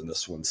involved in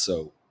this one.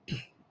 So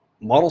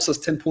model says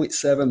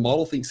 10.7.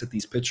 Model thinks that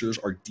these pitchers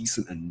are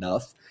decent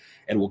enough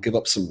and will give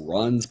up some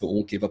runs, but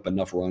won't give up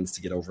enough runs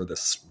to get over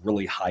this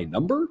really high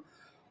number.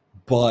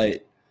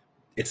 But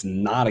it's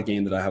not a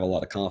game that I have a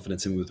lot of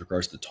confidence in with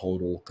regards to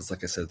total because,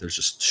 like I said, there's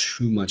just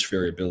too much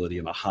variability.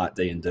 On a hot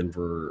day in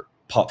Denver,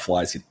 pop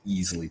flies could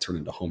easily turn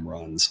into home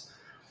runs.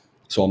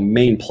 So a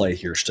main play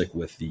here, stick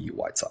with the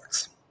White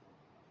Sox.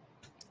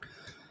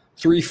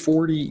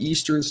 3:40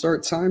 Eastern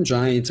start time.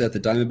 Giants at the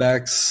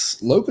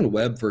Diamondbacks. Logan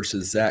Webb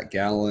versus Zach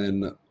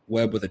Gallen.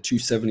 Webb with a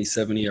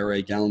 2.77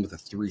 ERA, Gallen with a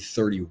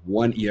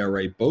 3.31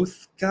 ERA.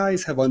 Both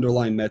guys have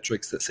underlying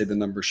metrics that say the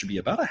number should be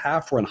about a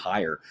half run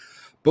higher.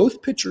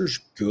 Both pitchers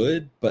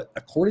good, but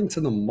according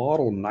to the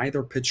model,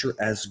 neither pitcher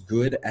as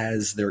good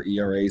as their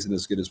ERAs and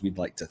as good as we'd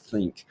like to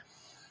think.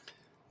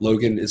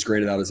 Logan is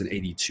graded out as an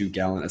 82,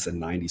 Gallen as a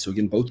 90. So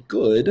again, both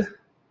good.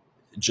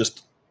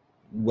 Just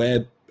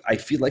Webb, I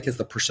feel like, has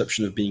the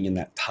perception of being in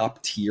that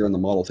top tier, and the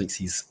model thinks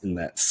he's in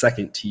that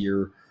second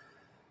tier.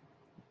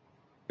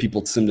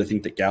 People seem to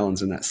think that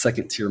Gallen's in that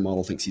second tier.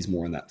 Model thinks he's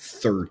more in that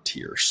third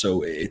tier.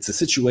 So it's a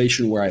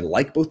situation where I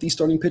like both these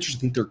starting pitchers. I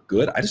think they're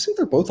good. I just think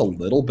they're both a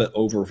little bit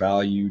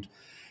overvalued.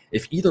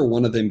 If either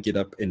one of them get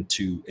up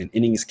into an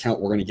innings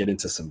count, we're going to get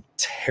into some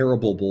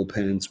terrible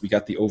bullpens. We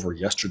got the over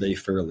yesterday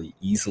fairly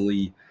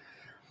easily.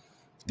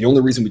 The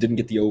only reason we didn't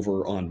get the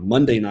over on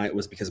Monday night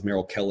was because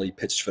Merrill Kelly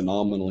pitched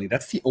phenomenally.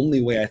 That's the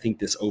only way I think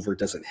this over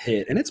doesn't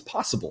hit. And it's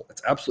possible.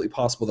 It's absolutely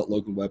possible that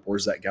Logan Webb or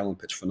Zach Gallen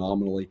pitched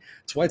phenomenally.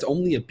 That's why it's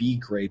only a B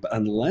grade. But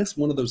unless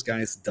one of those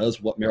guys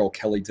does what Merrill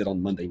Kelly did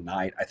on Monday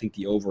night, I think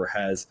the over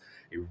has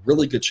a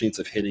really good chance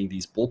of hitting.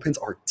 These bullpens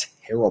are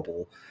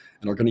terrible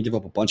and are going to give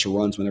up a bunch of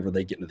runs whenever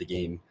they get into the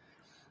game.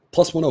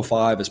 Plus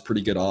 105 is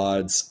pretty good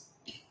odds.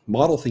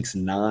 Model thinks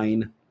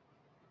 9.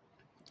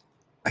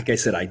 Like I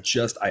said,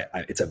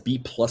 it's a B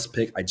plus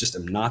pick. I just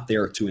am not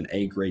there to an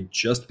A grade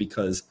just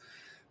because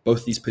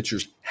both these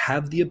pitchers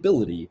have the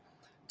ability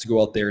to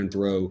go out there and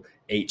throw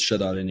 8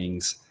 shutout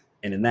innings.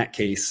 And in that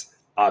case,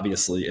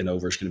 obviously an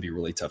over is going to be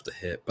really tough to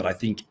hit. But I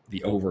think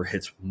the over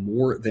hits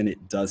more than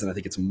it does. And I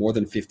think it's more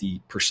than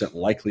 50%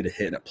 likely to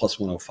hit at plus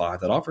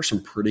 105. That offers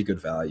some pretty good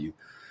value.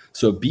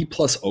 So a B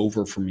plus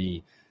over for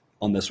me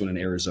on this one in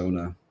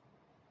Arizona.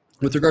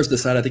 With regards to the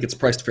side, I think it's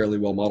priced fairly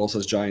well. Model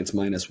says Giants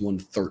minus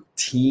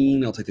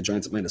 113. I'll take the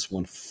Giants at minus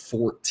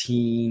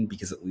 114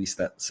 because at least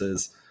that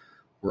says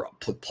we're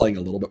playing a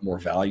little bit more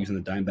value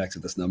than the Diamondbacks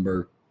at this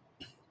number.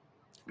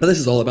 But this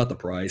is all about the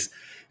price.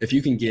 If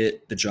you can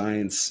get the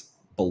Giants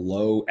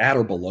at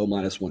or below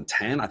minus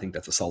 110, I think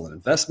that's a solid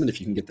investment. If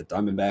you can get the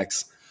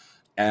Diamondbacks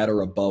at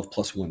or above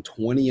plus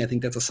 120, I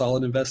think that's a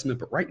solid investment.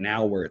 But right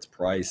now where it's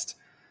priced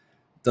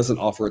doesn't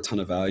offer a ton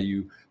of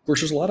value. Of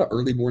course, there's a lot of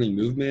early morning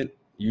movement.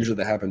 Usually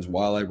that happens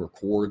while I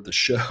record the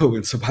show.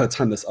 And so by the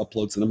time this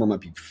uploads, the number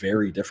might be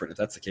very different. If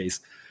that's the case,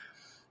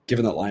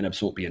 given that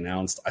lineups won't be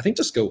announced, I think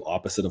just go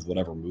opposite of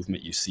whatever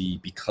movement you see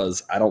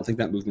because I don't think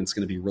that movement's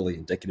going to be really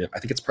indicative. I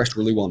think it's priced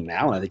really well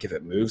now. And I think if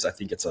it moves, I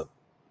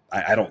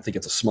don't think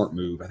it's a smart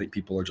move. I think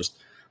people are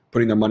just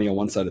putting their money on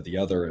one side or the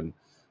other. And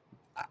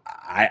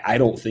I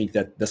don't think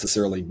that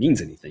necessarily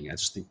means anything. I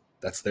just think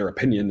that's their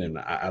opinion. And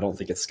I don't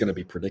think it's going to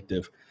be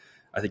predictive.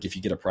 I think if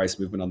you get a price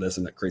movement on this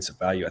and that creates a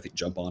value, I think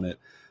jump on it.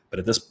 But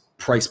at this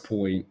price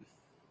point,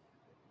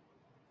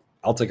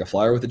 I'll take a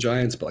flyer with the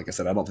Giants. But like I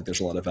said, I don't think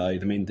there's a lot of value.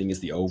 The main thing is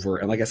the over.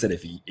 And like I said,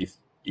 if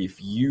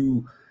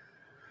you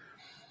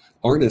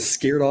aren't as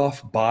scared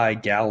off by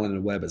Gallen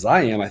and Webb as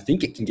I am, I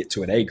think it can get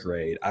to an A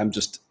grade. I'm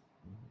just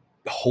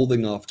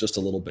holding off just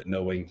a little bit,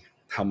 knowing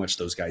how much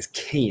those guys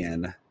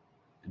can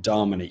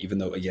dominate, even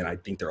though, again, I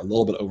think they're a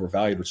little bit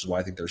overvalued, which is why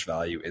I think there's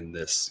value in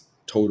this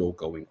total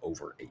going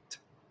over 8.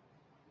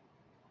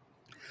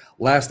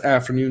 Last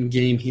afternoon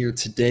game here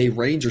today,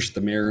 Rangers at the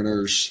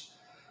Mariners.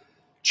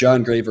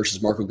 John Gray versus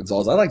Marco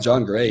Gonzalez. I like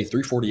John Gray,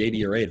 3.48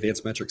 ERA.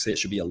 Advanced metrics say it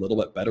should be a little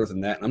bit better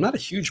than that. And I'm not a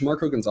huge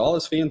Marco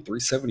Gonzalez fan,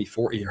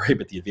 3.74 ERA,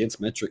 but the advanced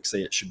metrics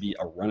say it should be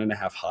a run and a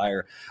half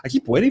higher. I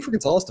keep waiting for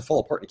Gonzalez to fall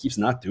apart, and he keeps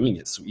not doing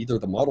it. So either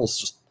the model's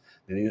just,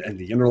 and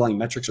the underlying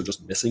metrics are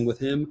just missing with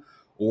him,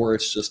 or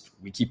it's just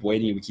we keep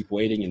waiting,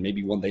 and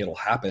maybe one day it'll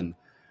happen.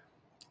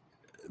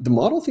 The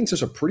model thinks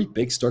there's a pretty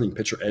big starting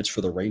pitcher edge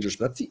for the Rangers,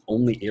 but that's the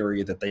only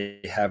area that they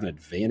have an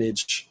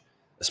advantage,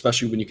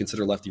 especially when you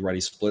consider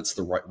lefty-righty splits.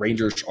 The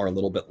Rangers are a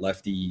little bit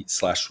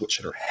lefty/switch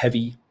hitter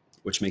heavy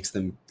which makes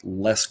them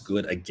less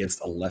good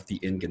against a lefty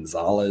in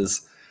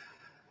Gonzalez.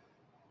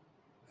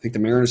 I think the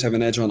Mariners have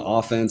an edge on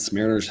offense.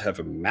 Mariners have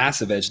a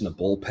massive edge in the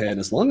bullpen.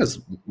 As long as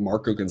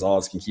Marco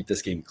Gonzalez can keep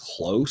this game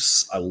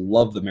close, I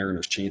love the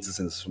Mariners' chances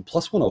in this one.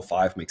 Plus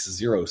 105 makes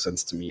zero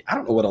sense to me. I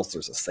don't know what else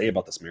there's to say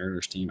about this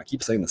Mariners team. I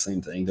keep saying the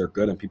same thing. They're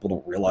good and people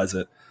don't realize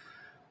it.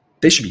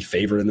 They should be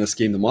favored in this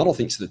game. The model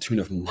thinks to the tune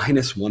of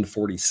minus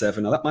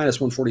 147. Now, that minus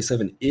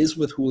 147 is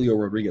with Julio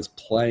Rodriguez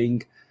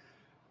playing.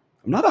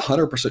 I'm not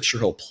 100% sure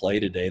he'll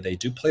play today. They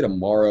do play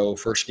tomorrow.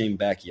 First game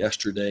back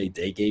yesterday,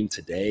 day game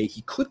today.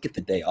 He could get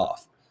the day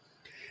off.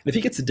 And if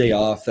he gets a day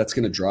off, that's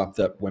going to drop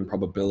that win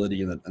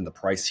probability and the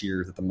price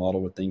here that the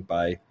model would think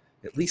by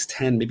at least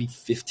 10, maybe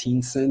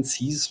 15 cents.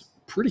 He's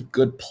a pretty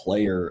good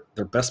player.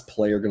 Their best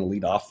player going to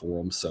lead off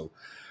for him. So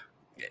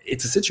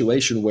it's a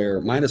situation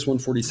where minus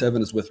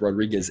 147 is with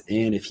Rodriguez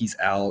in. If he's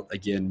out,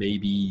 again,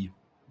 maybe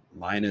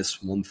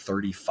minus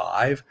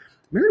 135.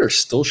 Mariners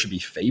still should be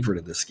favored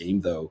in this game,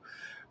 though.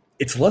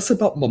 It's less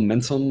about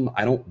momentum.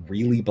 I don't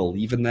really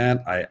believe in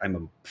that. I'm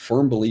a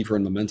firm believer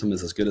in momentum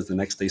is as good as the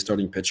next day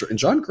starting pitcher. And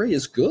Jon Gray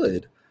is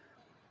good,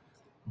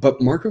 but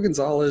Marco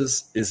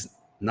Gonzalez is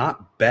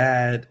not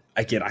bad.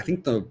 Again, I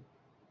think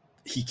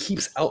he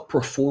keeps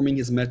outperforming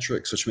his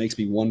metrics, which makes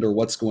me wonder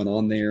what's going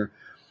on there.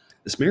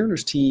 This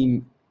Mariners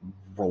team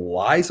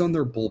relies on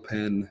their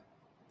bullpen.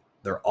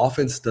 Their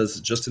offense does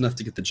just enough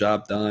to get the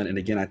job done. And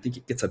again, I think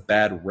it gets a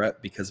bad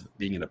rep because of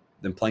being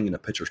them playing in a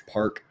pitcher's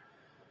park.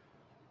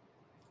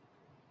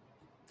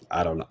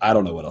 I don't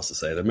know what else to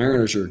say. The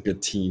Mariners are a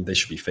good team. They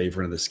should be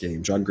favored in this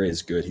game. Jon Gray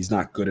is good. He's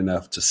not good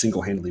enough to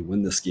single-handedly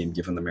win this game,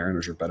 given the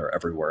Mariners are better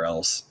everywhere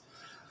else.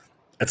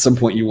 At some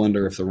point, you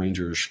wonder if the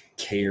Rangers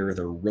care.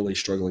 They're really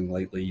struggling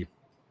lately.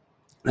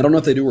 I don't know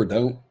if they do or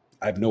don't.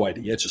 I have no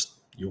idea. It's just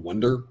you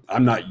wonder.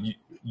 I'm not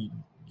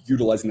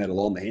utilizing that at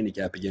all in the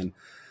handicap again.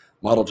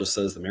 Model just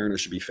says the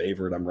Mariners should be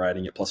favored. I'm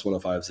riding it. Plus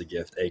 105 is a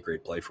gift. A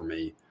great play for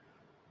me.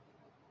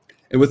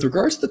 And with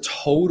regards to the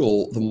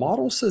total, the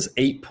model says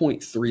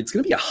 8.3. It's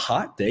going to be a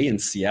hot day in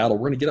Seattle.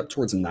 We're going to get up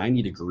towards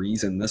 90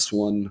 degrees in this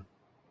one.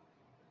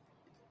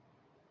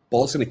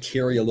 Ball's going to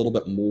carry a little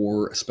bit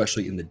more,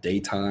 especially in the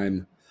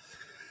daytime.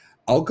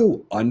 I'll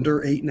go under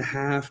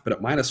 8.5, but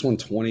at minus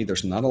 120,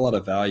 there's not a lot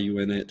of value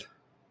in it.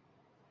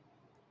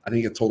 I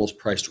think the total's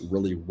priced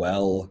really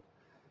well.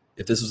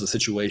 If this was a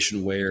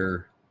situation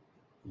where,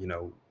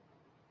 it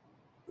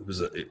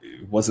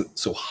wasn't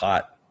so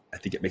hot, I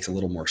think it makes a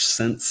little more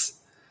sense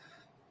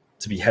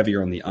to be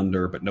heavier on the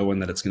under, but knowing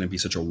that it's going to be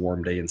such a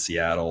warm day in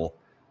Seattle,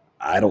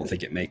 I don't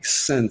think it makes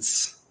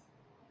sense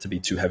to be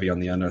too heavy on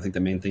the under. I think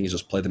the main thing is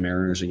just play the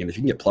Mariners. Again, if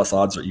you can get plus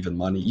odds or even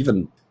money,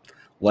 even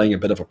laying a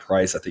bit of a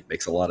price, I think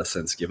makes a lot of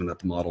sense given that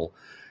the model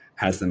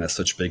has them as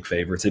such big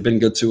favorites. They've been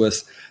good to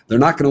us. They're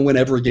not going to win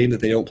every game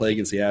that they don't play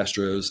against the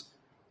Astros,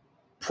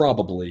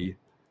 probably,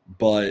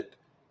 but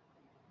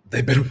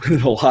they've been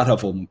winning a lot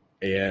of them.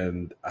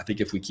 And I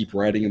think if we keep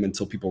riding them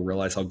until people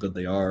realize how good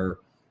they are,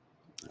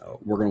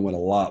 we're going to win a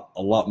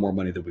lot more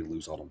money than we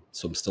lose on them.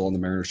 So I'm still on the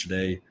Mariners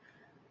today.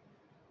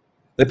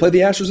 They play the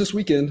Astros this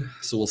weekend,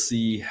 so we'll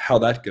see how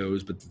that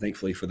goes. But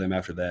thankfully for them,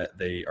 after that,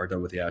 they are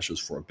done with the Astros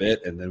for a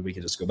bit, and then we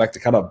can just go back to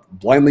kind of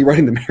blindly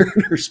riding the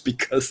Mariners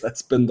because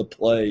that's been the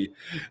play,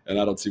 and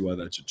I don't see why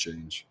that should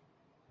change.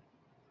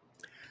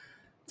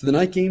 To the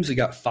night games, we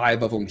got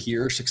 5 of them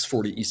here.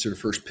 6:40 Eastern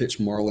first pitch,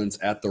 Marlins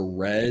at the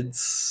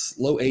Reds.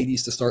 Low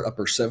 80s to start,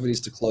 upper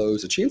 70s to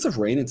close. A chance of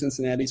rain in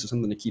Cincinnati, so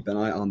something to keep an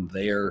eye on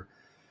there.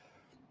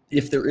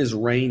 If there is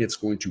rain, it's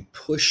going to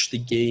push the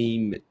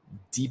game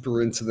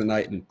deeper into the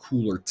night and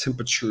cooler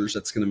temperatures.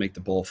 That's going to make the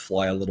ball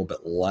fly a little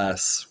bit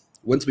less.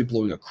 Winds will be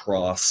blowing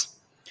across.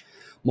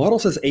 Model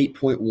says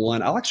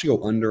 8.1. I'll actually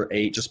go under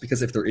 8 just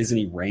because if there is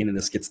any rain and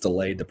this gets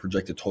delayed, the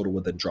projected total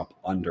would then drop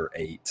under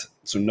 8.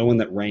 So knowing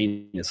that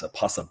rain is a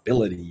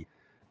possibility,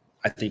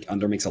 I think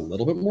under makes a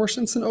little bit more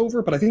sense than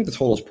over, but I think the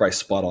total is priced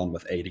spot on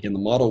with 8. Again, the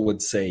model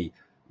would say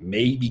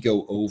maybe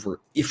go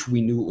over if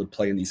we knew it would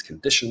play in these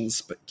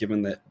conditions, but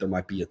given that there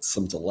might be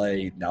some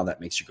delay, now that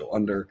makes you go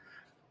under.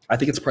 I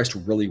think it's priced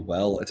really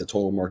well. It's a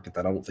total market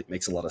that I don't think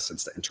makes a lot of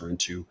sense to enter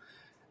into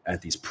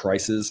at these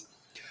prices.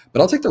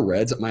 But I'll take the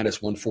Reds at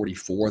minus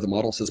 144. The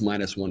model says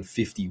minus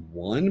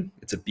 151.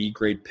 It's a B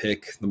grade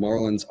pick. The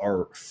Marlins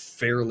are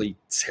fairly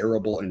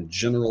terrible in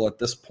general at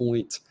this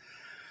point.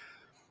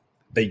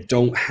 They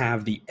don't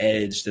have the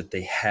edge that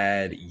they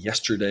had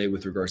yesterday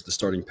with regards to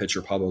starting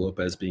pitcher Pablo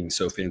Lopez being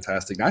so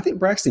fantastic. Now, I think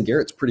Braxton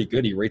Garrett's pretty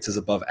good. He rates as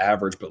above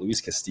average, but Luis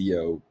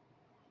Castillo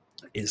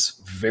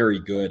is very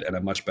good and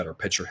a much better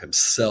pitcher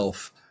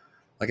himself.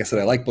 Like I said,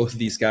 I like both of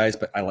these guys,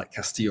 but I like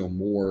Castillo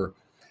more.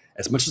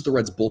 As much as the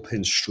Reds'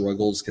 bullpen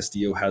struggles,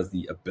 Castillo has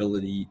the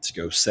ability to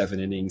go 7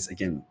 innings.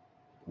 Again,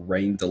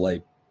 rain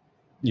delay,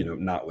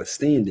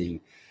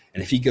 notwithstanding.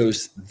 And if he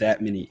goes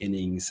that many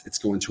innings, it's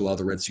going to allow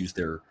the Reds to use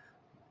their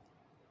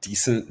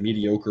decent,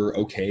 mediocre,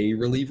 okay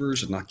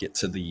relievers and not get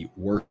to the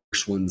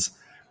worst ones,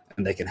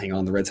 and they can hang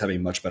on. The Reds have a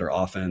much better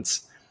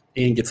offense.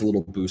 and gets a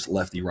little boost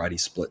lefty-righty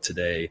split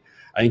today.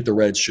 I think the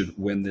Reds should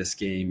win this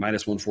game.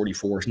 Minus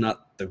 144 is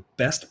not the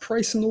best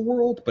price in the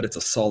world, but it's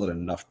a solid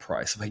enough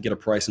price. If I get a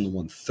price in the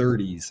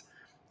 130s,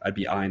 I'd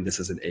be eyeing this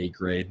as an A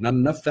grade. Not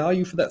enough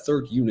value for that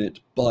third unit,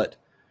 but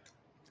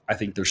I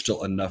think there's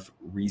still enough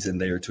reason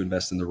there to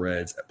invest in the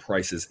Reds at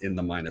prices in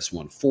the minus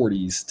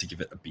 140s to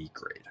give it a B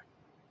grade.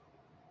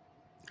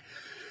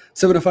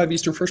 7:05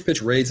 Eastern, first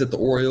pitch, Rays at the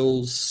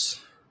Orioles.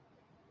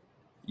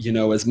 You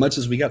know, as much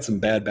as we got some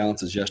bad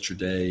bounces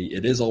yesterday,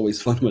 it is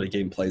always fun when a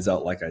game plays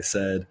out, like I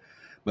said.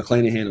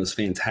 McClanahan was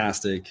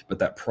fantastic, but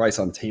that price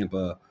on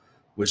Tampa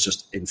was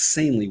just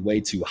insanely way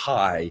too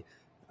high.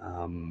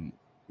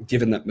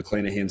 Given that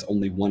McClanahan's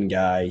only one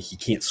guy, he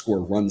can't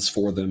score runs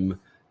for them,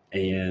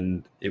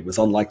 and it was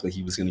unlikely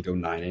he was going to go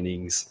 9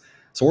 innings.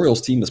 So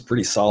Orioles team is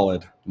pretty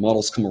solid.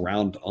 Models come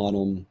around on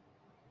them.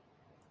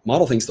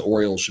 Model thinks the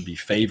Orioles should be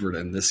favored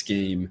in this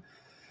game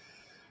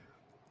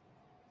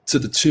to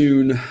the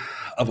tune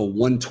of a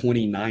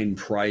 129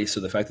 price. So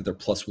the fact that they're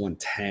plus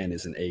 110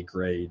 is an A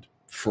grade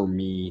for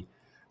me.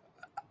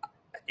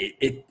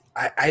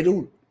 I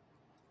don't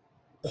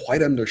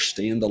quite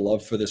understand the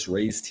love for this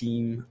Rays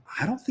team.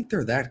 I don't think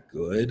they're that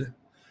good.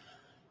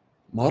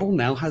 Model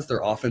now has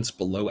their offense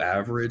below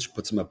average,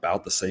 puts them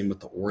about the same with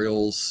the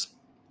Orioles.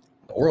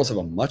 The Orioles have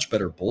a much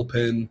better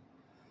bullpen.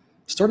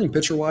 Starting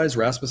pitcher-wise,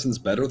 Rasmussen's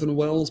better than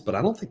Wells, but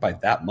I don't think by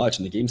that much.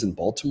 And the game's in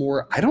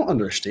Baltimore. I don't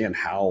understand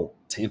how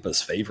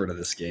Tampa's favored in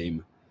this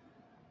game.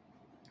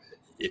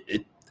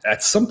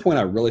 At some point,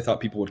 I really thought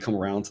people would come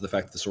around to the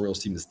fact that this Orioles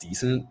team is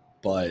decent,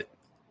 but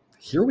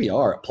here we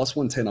are at plus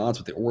 110 odds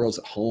with the Orioles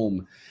at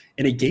home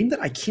in a game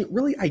that I can't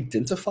really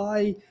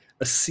identify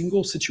a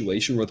single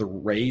situation where the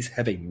Rays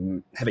have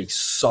a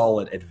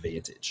solid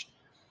advantage.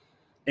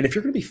 And if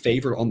you're going to be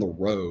favored on the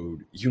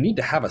road, you need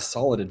to have a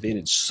solid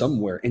advantage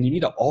somewhere, and you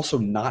need to also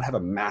not have a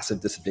massive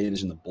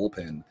disadvantage in the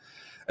bullpen,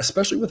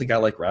 especially with a guy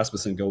like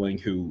Rasmussen going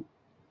who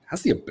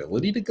has the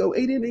ability to go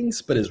 8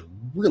 innings, but is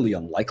really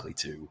unlikely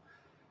to.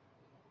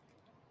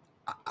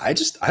 I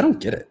don't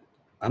get it.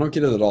 I don't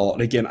get it at all.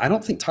 And again, I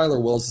don't think Tyler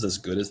Wells is as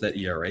good as that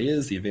ERA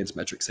is. The advanced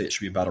metrics say it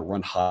should be about a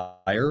run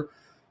higher,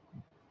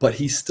 but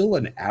he's still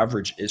an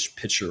average-ish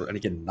pitcher. And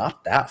again,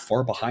 not that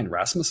far behind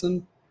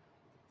Rasmussen.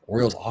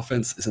 Orioles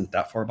offense isn't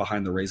that far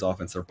behind the Rays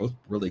offense. They're both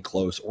really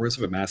close. Orioles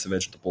have a massive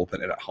edge at the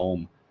bullpen and at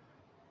home.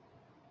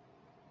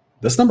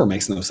 This number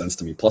makes no sense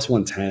to me. Plus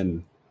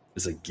 110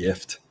 is a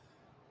gift.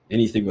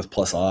 Anything with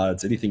plus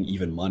odds, anything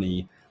even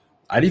money.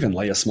 I'd even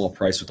lay a small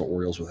price with the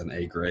Orioles with an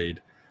A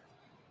grade.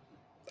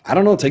 I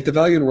don't know. Take the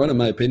value and run, in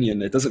my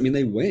opinion. It doesn't mean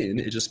they win.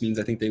 It just means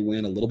I think they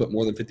win a little bit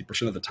more than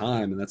 50% of the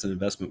time, and that's an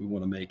investment we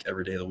want to make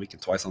every day of the week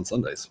and twice on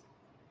Sundays.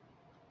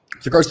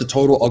 With regards to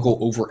total, I'll go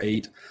over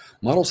 8.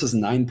 Model says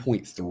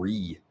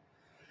 9.3.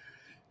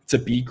 It's a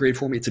B grade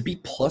for me. It's a B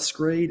plus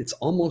grade. It's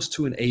almost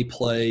to an A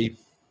play.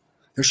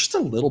 There's just a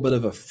little bit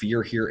of a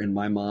fear here in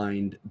my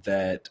mind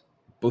that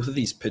both of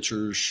these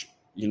pitchers,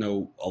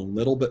 a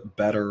little bit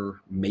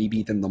better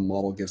maybe than the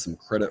model gives them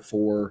credit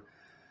for.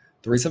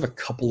 The Rays have a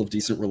couple of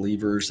decent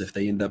relievers if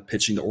they end up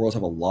pitching. The Orioles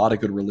have a lot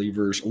of good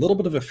relievers. A little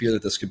bit of a fear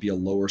that this could be a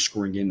lower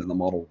scoring game than the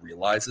model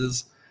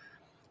realizes.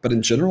 But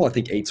in general, I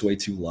think 8's way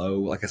too low.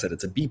 Like I said,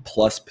 it's a B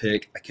plus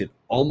pick. I could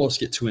almost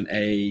get to an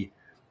A.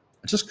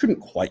 I just couldn't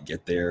quite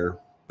get there.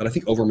 But I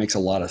think over makes a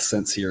lot of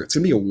sense here. It's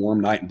going to be a warm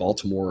night in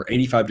Baltimore.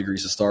 85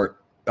 degrees to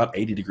start, about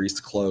 80 degrees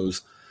to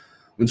close.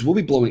 Winds will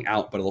be blowing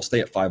out, but it'll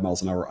stay at 5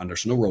 miles an hour under,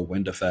 so no real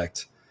wind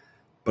effect.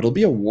 But it'll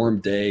be a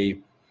warm day.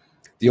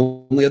 The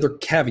only other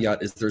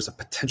caveat is there's a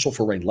potential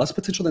for rain, less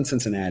potential than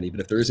Cincinnati, but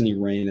if there is any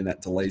rain and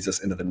that delays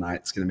us into the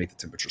night, it's going to make the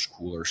temperatures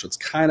cooler. So it's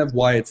kind of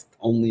why it's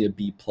only a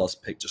B plus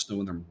pick, just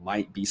knowing there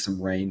might be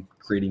some rain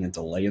creating a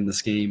delay in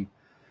this game.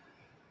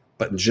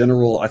 But in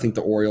general, I think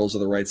the Orioles are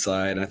the right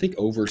side, and I think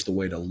over is the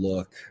way to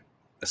look,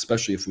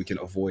 especially if we can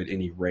avoid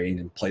any rain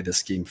and play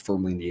this game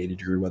firmly in the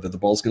 80-degree weather. The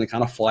ball's going to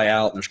kind of fly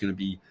out, and there's going to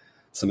be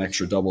some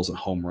extra doubles and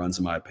home runs,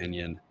 in my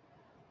opinion.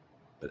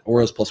 But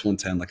Orioles plus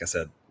 110, like I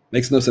said,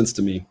 makes no sense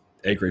to me.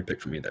 A-grade pick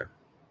for me there.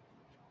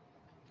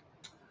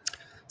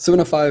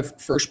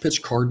 7:05 first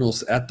pitch,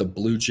 Cardinals at the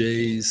Blue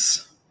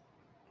Jays.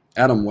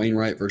 Adam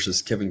Wainwright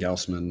versus Kevin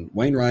Gausman.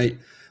 Wainwright,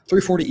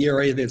 3.40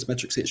 ERA, advanced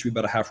metrics say it should be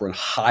about a half run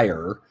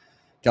higher.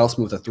 Gausman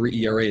with a 3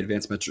 ERA,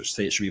 advanced metrics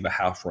say it should be about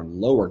half run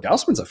lower.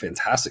 Gausman's a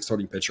fantastic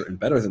starting pitcher and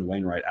better than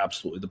Wainwright,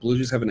 absolutely. The Blue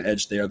Jays have an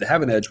edge there. They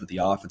have an edge with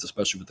the offense,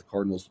 especially with the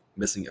Cardinals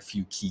missing a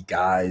few key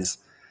guys.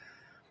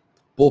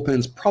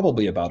 Bullpen's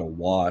probably about a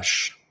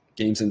wash.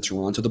 Games in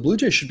Toronto. The Blue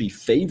Jays should be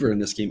favored in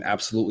this game,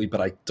 absolutely,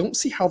 but I don't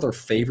see how they're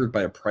favored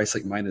by a price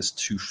like minus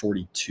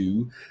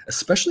 242,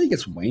 especially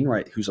against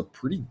Wainwright, who's a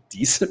pretty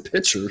decent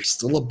pitcher,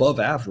 still above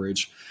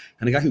average,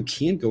 and a guy who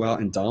can go out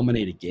and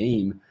dominate a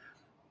game.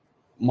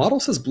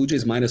 Model says Blue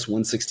Jays minus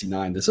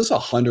 169. This is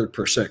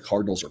 100%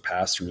 Cardinals or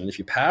pass for me, and if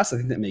you pass, I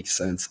think that makes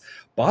sense.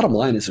 Bottom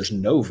line is there's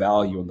no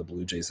value on the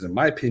Blue Jays, and in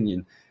my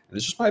opinion, and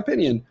it's just my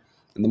opinion,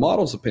 in the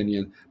model's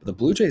opinion. But the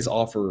Blue Jays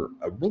offer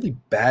a really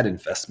bad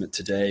investment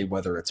today,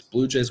 whether it's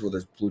Blue Jays, whether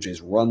it's Blue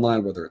Jays run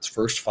line, whether it's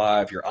first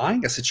five. You're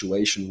eyeing a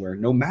situation where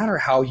no matter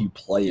how you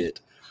play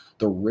it,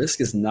 the risk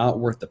is not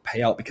worth the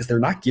payout because they're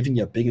not giving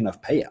you a big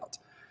enough payout.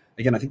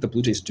 Again, I think the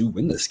Blue Jays do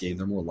win this game.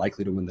 They're more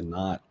likely to win than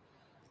not.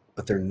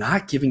 But they're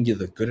not giving you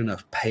the good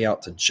enough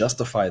payout to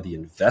justify the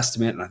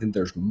investment. And I think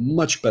there's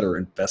much better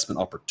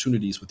investment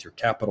opportunities with your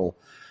capital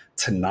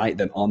tonight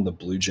than on the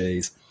Blue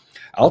Jays.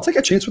 I'll take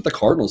a chance with the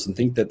Cardinals and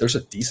think that there's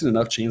a decent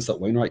enough chance that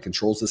Wainwright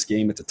controls this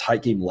game. It's a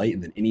tight game late,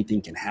 and then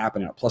anything can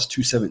happen. And at plus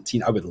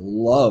 217, I would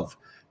love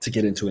to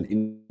get into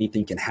an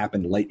anything can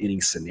happen late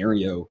inning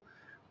scenario,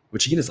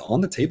 which again is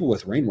on the table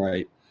with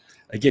Wainwright.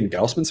 Again,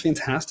 Gausman's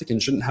fantastic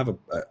and shouldn't have a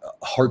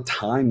hard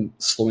time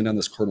slowing down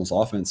this Cardinals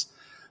offense.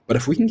 But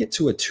if we can get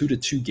to a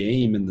 2-2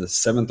 game in the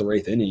 7th or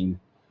 8th inning,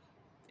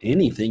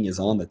 anything is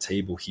on the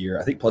table here.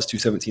 I think plus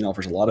 217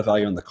 offers a lot of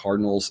value on the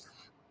Cardinals.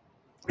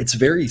 It's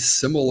very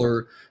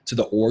similar to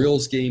the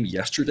Orioles game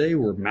yesterday,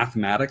 where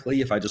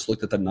mathematically, if I just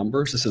looked at the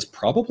numbers, this is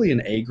probably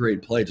an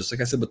A-grade play. Just like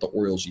I said with the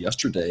Orioles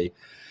yesterday,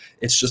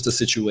 it's just a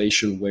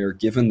situation where,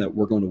 given that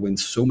we're going to win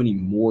so many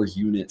more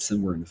units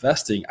than we're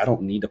investing, I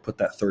don't need to put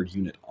that third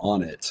unit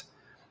on it.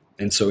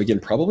 And so, again,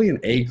 probably an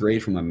A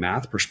grade from a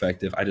math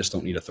perspective. I just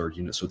don't need a third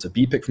unit. So it's a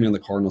B pick for me on the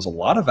Cardinals. A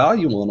lot of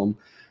value on them.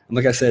 And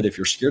like I said, if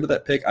you're scared of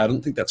that pick, I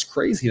don't think that's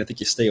crazy. I think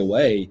you stay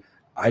away.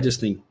 I just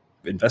think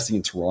investing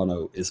in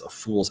Toronto is a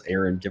fool's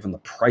errand given the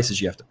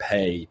prices you have to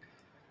pay.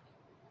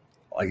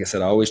 Like I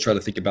said, I always try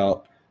to think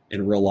about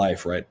in real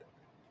life, right?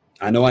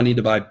 I know I need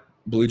to buy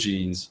blue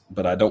jeans,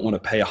 but I don't want to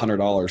pay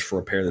 $100 for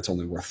a pair that's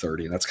only worth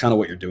 $30. And that's kind of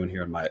what you're doing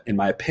here, in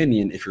my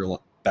opinion. If you're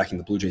backing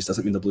the Blue Jays,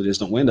 doesn't mean the Blue Jays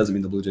don't win, doesn't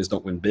mean the Blue Jays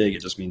don't win big.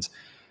 It just means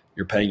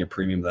you're paying a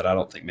premium that I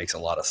don't think makes a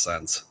lot of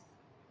sense.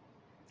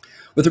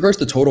 With regards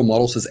to total,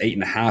 model says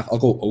 8.5. I'll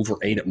go over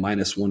 8 at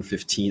minus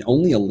 115.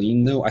 Only a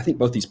lean, though. I think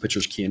both these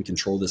pitchers can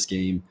control this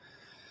game.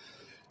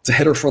 It's a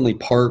hitter-friendly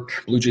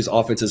park. Blue Jays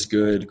offense is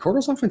good.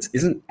 Cardinals offense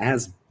isn't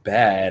as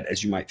bad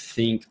as you might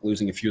think.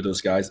 Losing a few of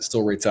those guys, it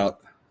still rates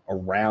out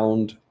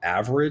around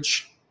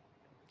average.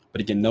 But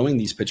again, knowing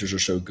these pitchers are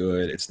so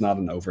good, it's not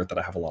an over that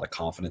I have a lot of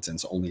confidence in.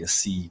 So only a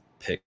C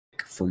pick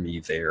for me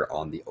there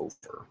on the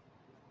over.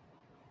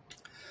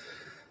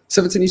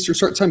 17 Eastern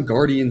start time,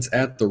 Guardians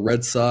at the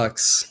Red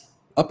Sox.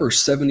 Upper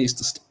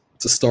 70s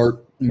to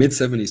start, mid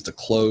 70s to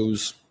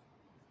close.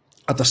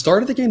 At the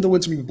start of the game, the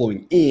wind's going to be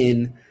blowing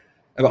in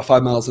about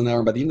 5 miles an hour.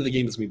 And by the end of the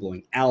game, it's going to be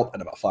blowing out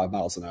at about 5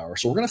 miles an hour.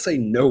 So we're going to say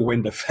no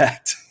wind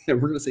effect.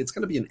 And we're going to say it's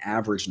going to be an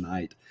average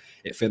night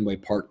at Fenway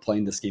Park,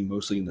 playing this game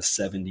mostly in the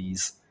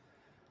 70s.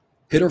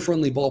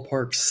 Hitter-friendly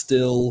ballpark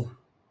still,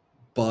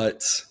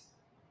 but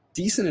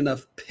decent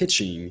enough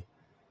pitching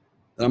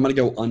that I'm going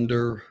to go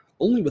under,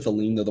 only with a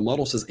lean, though. The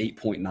model says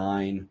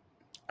 8.9.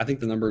 I think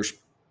the number's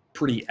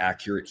pretty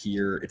accurate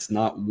here. It's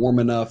not warm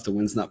enough. The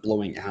wind's not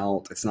blowing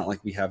out. It's not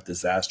like we have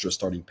disastrous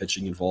starting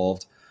pitching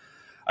involved.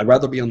 I'd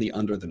rather be on the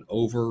under than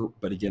over,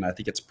 but again, I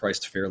think it's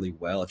priced fairly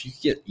well. If you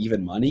could get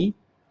even money,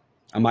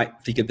 I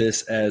might think of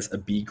this as a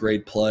B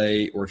grade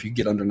play, or if you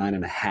get under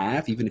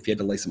 9.5, even if you had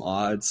to lay some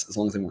odds, as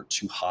long as they weren't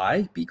too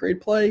high, B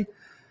grade play.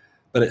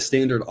 But at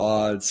standard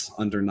odds,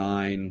 under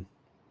 9,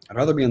 I'd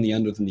rather be on the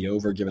under than the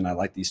over, given I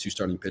like these two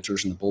starting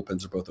pitchers and the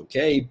bullpens are both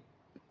okay.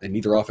 And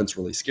neither offense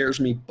really scares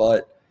me,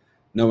 but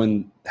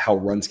knowing how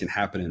runs can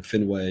happen in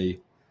Fenway,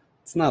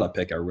 it's not a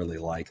pick I really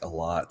like a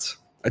lot.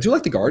 I do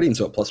like the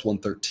Guardians at plus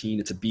 113.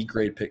 It's a B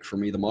grade pick for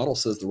me. The model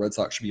says the Red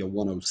Sox should be a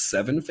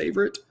 107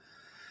 favorite.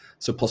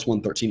 So plus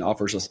 113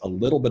 offers us a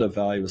little bit of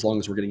value as long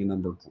as we're getting a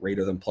number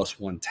greater than plus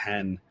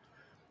 110.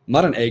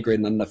 Not an A grade,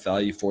 not enough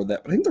value for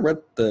that. But I think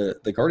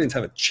the Guardians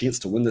have a chance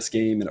to win this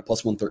game, and at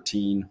plus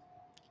 113,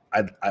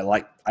 I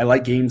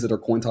like games that are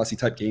coin tossy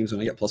type games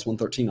when I get plus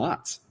 113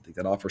 odds. I think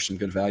that offers some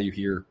good value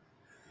here.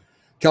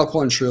 Cal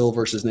Quantrill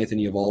versus Nathan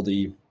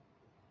Eovaldi.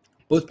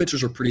 Both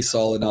pitchers are pretty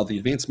solid. Now the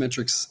advanced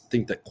metrics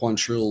think that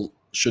Quantrill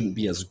shouldn't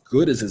be as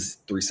good as his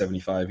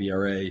 3.75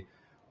 ERA.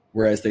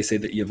 Whereas they say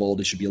that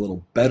Eovaldi should be a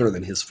little better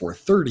than his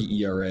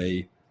 4.30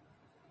 ERA.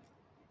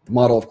 The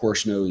model, of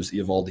course, knows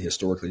Eovaldi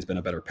historically has been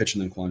a better pitcher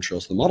than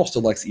Quantrill, so the model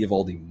still likes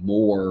Eovaldi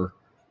more.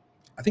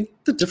 I think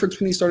the difference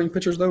between these starting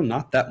pitchers, though,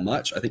 not that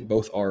much. I think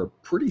both are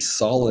pretty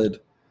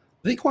solid.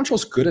 I think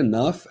Quantrill's good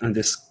enough, and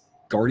this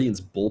Guardians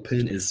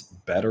bullpen is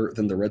better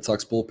than the Red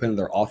Sox bullpen.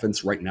 Their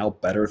offense right now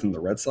better than the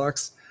Red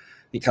Sox.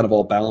 It kind of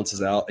all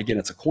balances out. Again,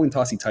 it's a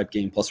coin-tossy type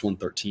game. Plus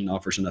 113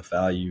 offers enough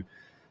value.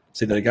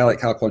 Say that a guy like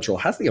Cal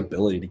Quantrill has the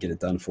ability to get it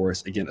done for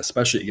us, again,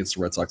 especially against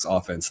the Red Sox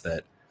offense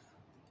that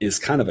is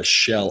kind of a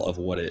shell of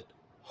what it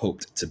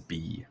hoped to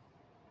be.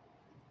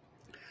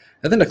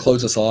 And then to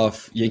close us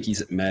off,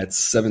 Yankees at Mets,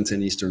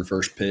 7:10 Eastern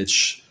first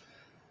pitch.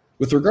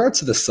 With regard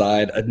to the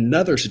side,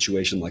 another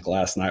situation like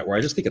last night where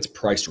I just think it's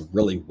priced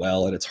really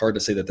well, and it's hard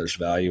to say that there's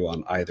value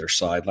on either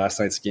side. Last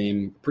night's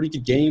game, pretty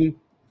good game.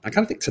 I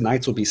kind of think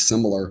tonight's will be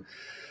similar.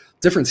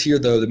 Difference here,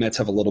 though, the Mets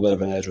have a little bit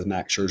of an edge with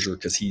Max Scherzer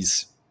because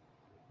he's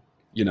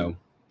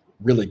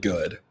really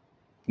good.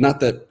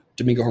 Not that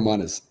Domingo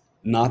Germán is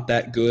not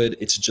that good.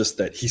 It's just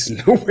that he's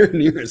nowhere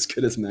near as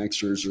good as Max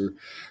Scherzer.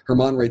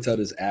 Herman rates out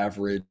as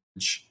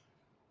average.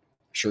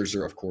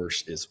 Scherzer, of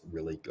course, is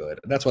really good.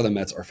 That's why the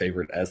Mets are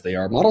favored as they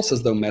are. Model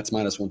says, though, Mets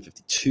minus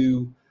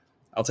 152.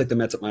 I'll take the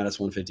Mets at minus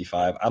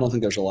 155. I don't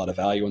think there's a lot of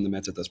value on the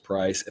Mets at this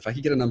price. If I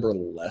could get a number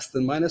less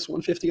than minus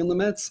 150 on the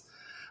Mets,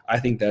 I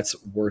think that's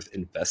worth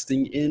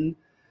investing in.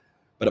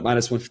 But at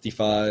minus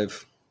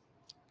 155,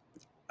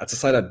 that's a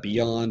side I'd be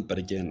on. But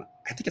again,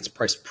 I think it's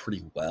priced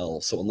pretty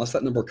well. So unless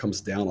that number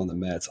comes down on the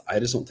Mets, I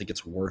just don't think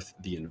it's worth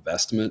the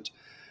investment.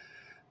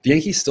 The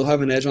Yankees still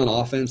have an edge on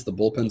offense. The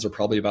bullpens are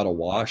probably about a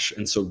wash.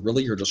 And so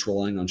really you're just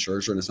relying on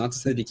Scherzer. And it's not to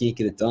say they can't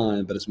get it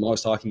done, but as I'm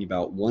always talking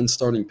about, one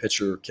starting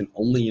pitcher can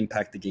only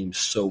impact the game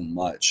so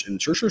much. And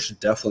Scherzer's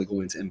definitely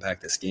going to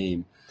impact this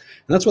game.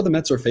 And that's why the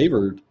Mets are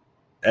favored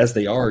as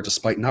they are,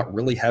 despite not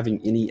really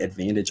having any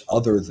advantage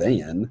other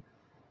than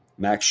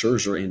Max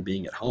Scherzer and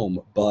being at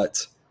home.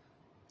 But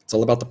it's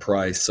all about the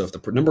price. So if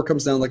the number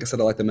comes down, like I said,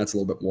 I like the Mets a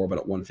little bit more, but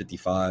at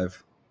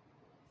 155,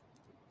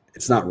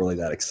 it's not really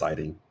that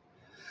exciting.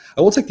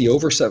 I will take the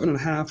over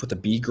 7.5 with a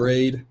B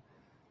grade.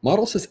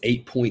 Model says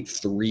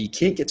 8.3.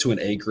 Can't get to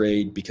an A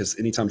grade because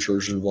anytime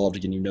Scherzer's involved,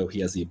 again, he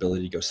has the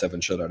ability to go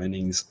 7 shutout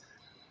innings.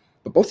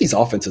 But both these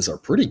offenses are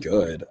pretty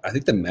good. I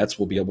think the Mets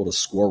will be able to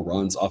score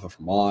runs off of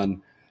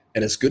Herman.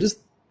 And as good as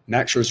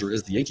Max Scherzer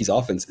is, the Yankees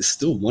offense is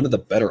still one of the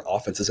better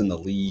offenses in the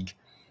league.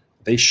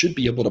 They should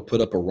be able to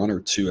put up a run or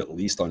two at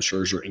least on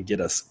Scherzer and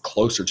get us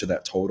closer to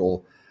that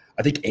total.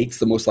 I think 8's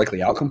the most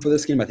likely outcome for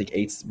this game. I think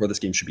 8's where this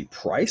game should be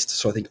priced.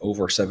 So I think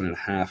over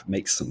 7.5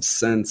 makes some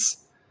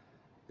sense.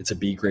 It's a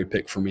B grade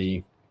pick for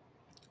me.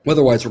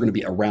 Weather-wise, we're going to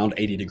be around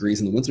 80 degrees,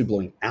 and the wind's going to be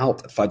blowing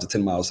out at 5 to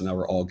 10 miles an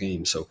hour all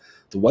game. So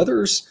the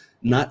weather's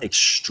not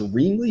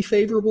extremely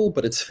favorable,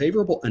 but it's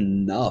favorable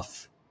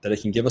enough that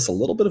it can give us a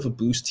little bit of a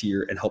boost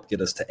here and help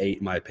get us to 8,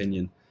 in my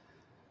opinion.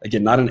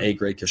 Again, not an A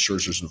grade because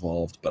Scherzer's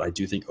involved, but I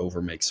do think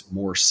over makes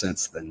more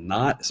sense than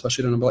not,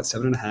 especially at a number like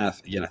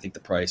 7.5. Again, I think the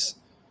price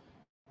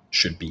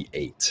should be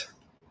 8.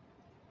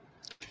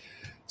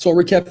 So I'll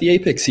recap the A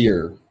picks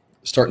here.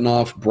 Starting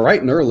off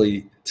bright and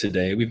early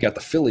today, we've got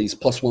the Phillies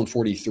plus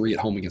 143 at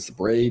home against the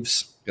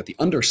Braves. We've got the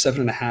under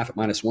 7.5 at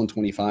minus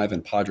 125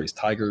 and Padres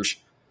Tigers.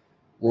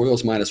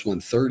 Royals minus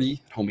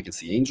 130 at home against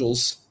the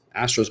Angels.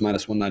 Astros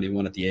minus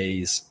 191 at the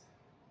A's.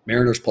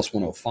 Mariners plus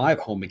 105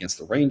 at home against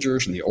the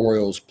Rangers. And the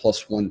Orioles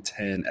plus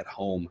 110 at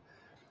home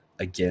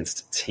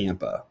against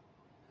Tampa.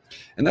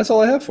 And that's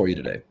all I have for you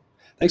today.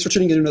 Thanks for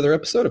tuning in to another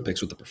episode of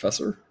Picks with the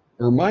Professor.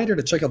 A reminder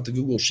to check out the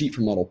Google Sheet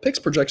for model picks,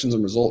 projections,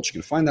 and results. You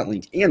can find that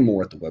link and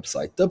more at the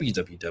website,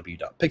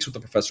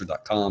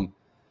 www.pickswiththeprofessor.com.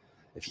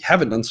 If you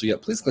haven't done so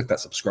yet, please click that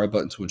subscribe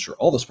button to ensure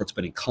all the sports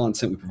betting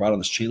content we provide on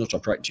this channel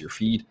drops right into your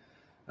feed.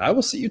 And I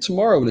will see you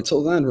tomorrow. And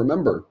until then,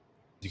 remember,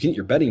 you can get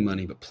your betting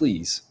money, but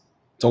please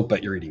don't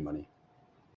bet your eating money.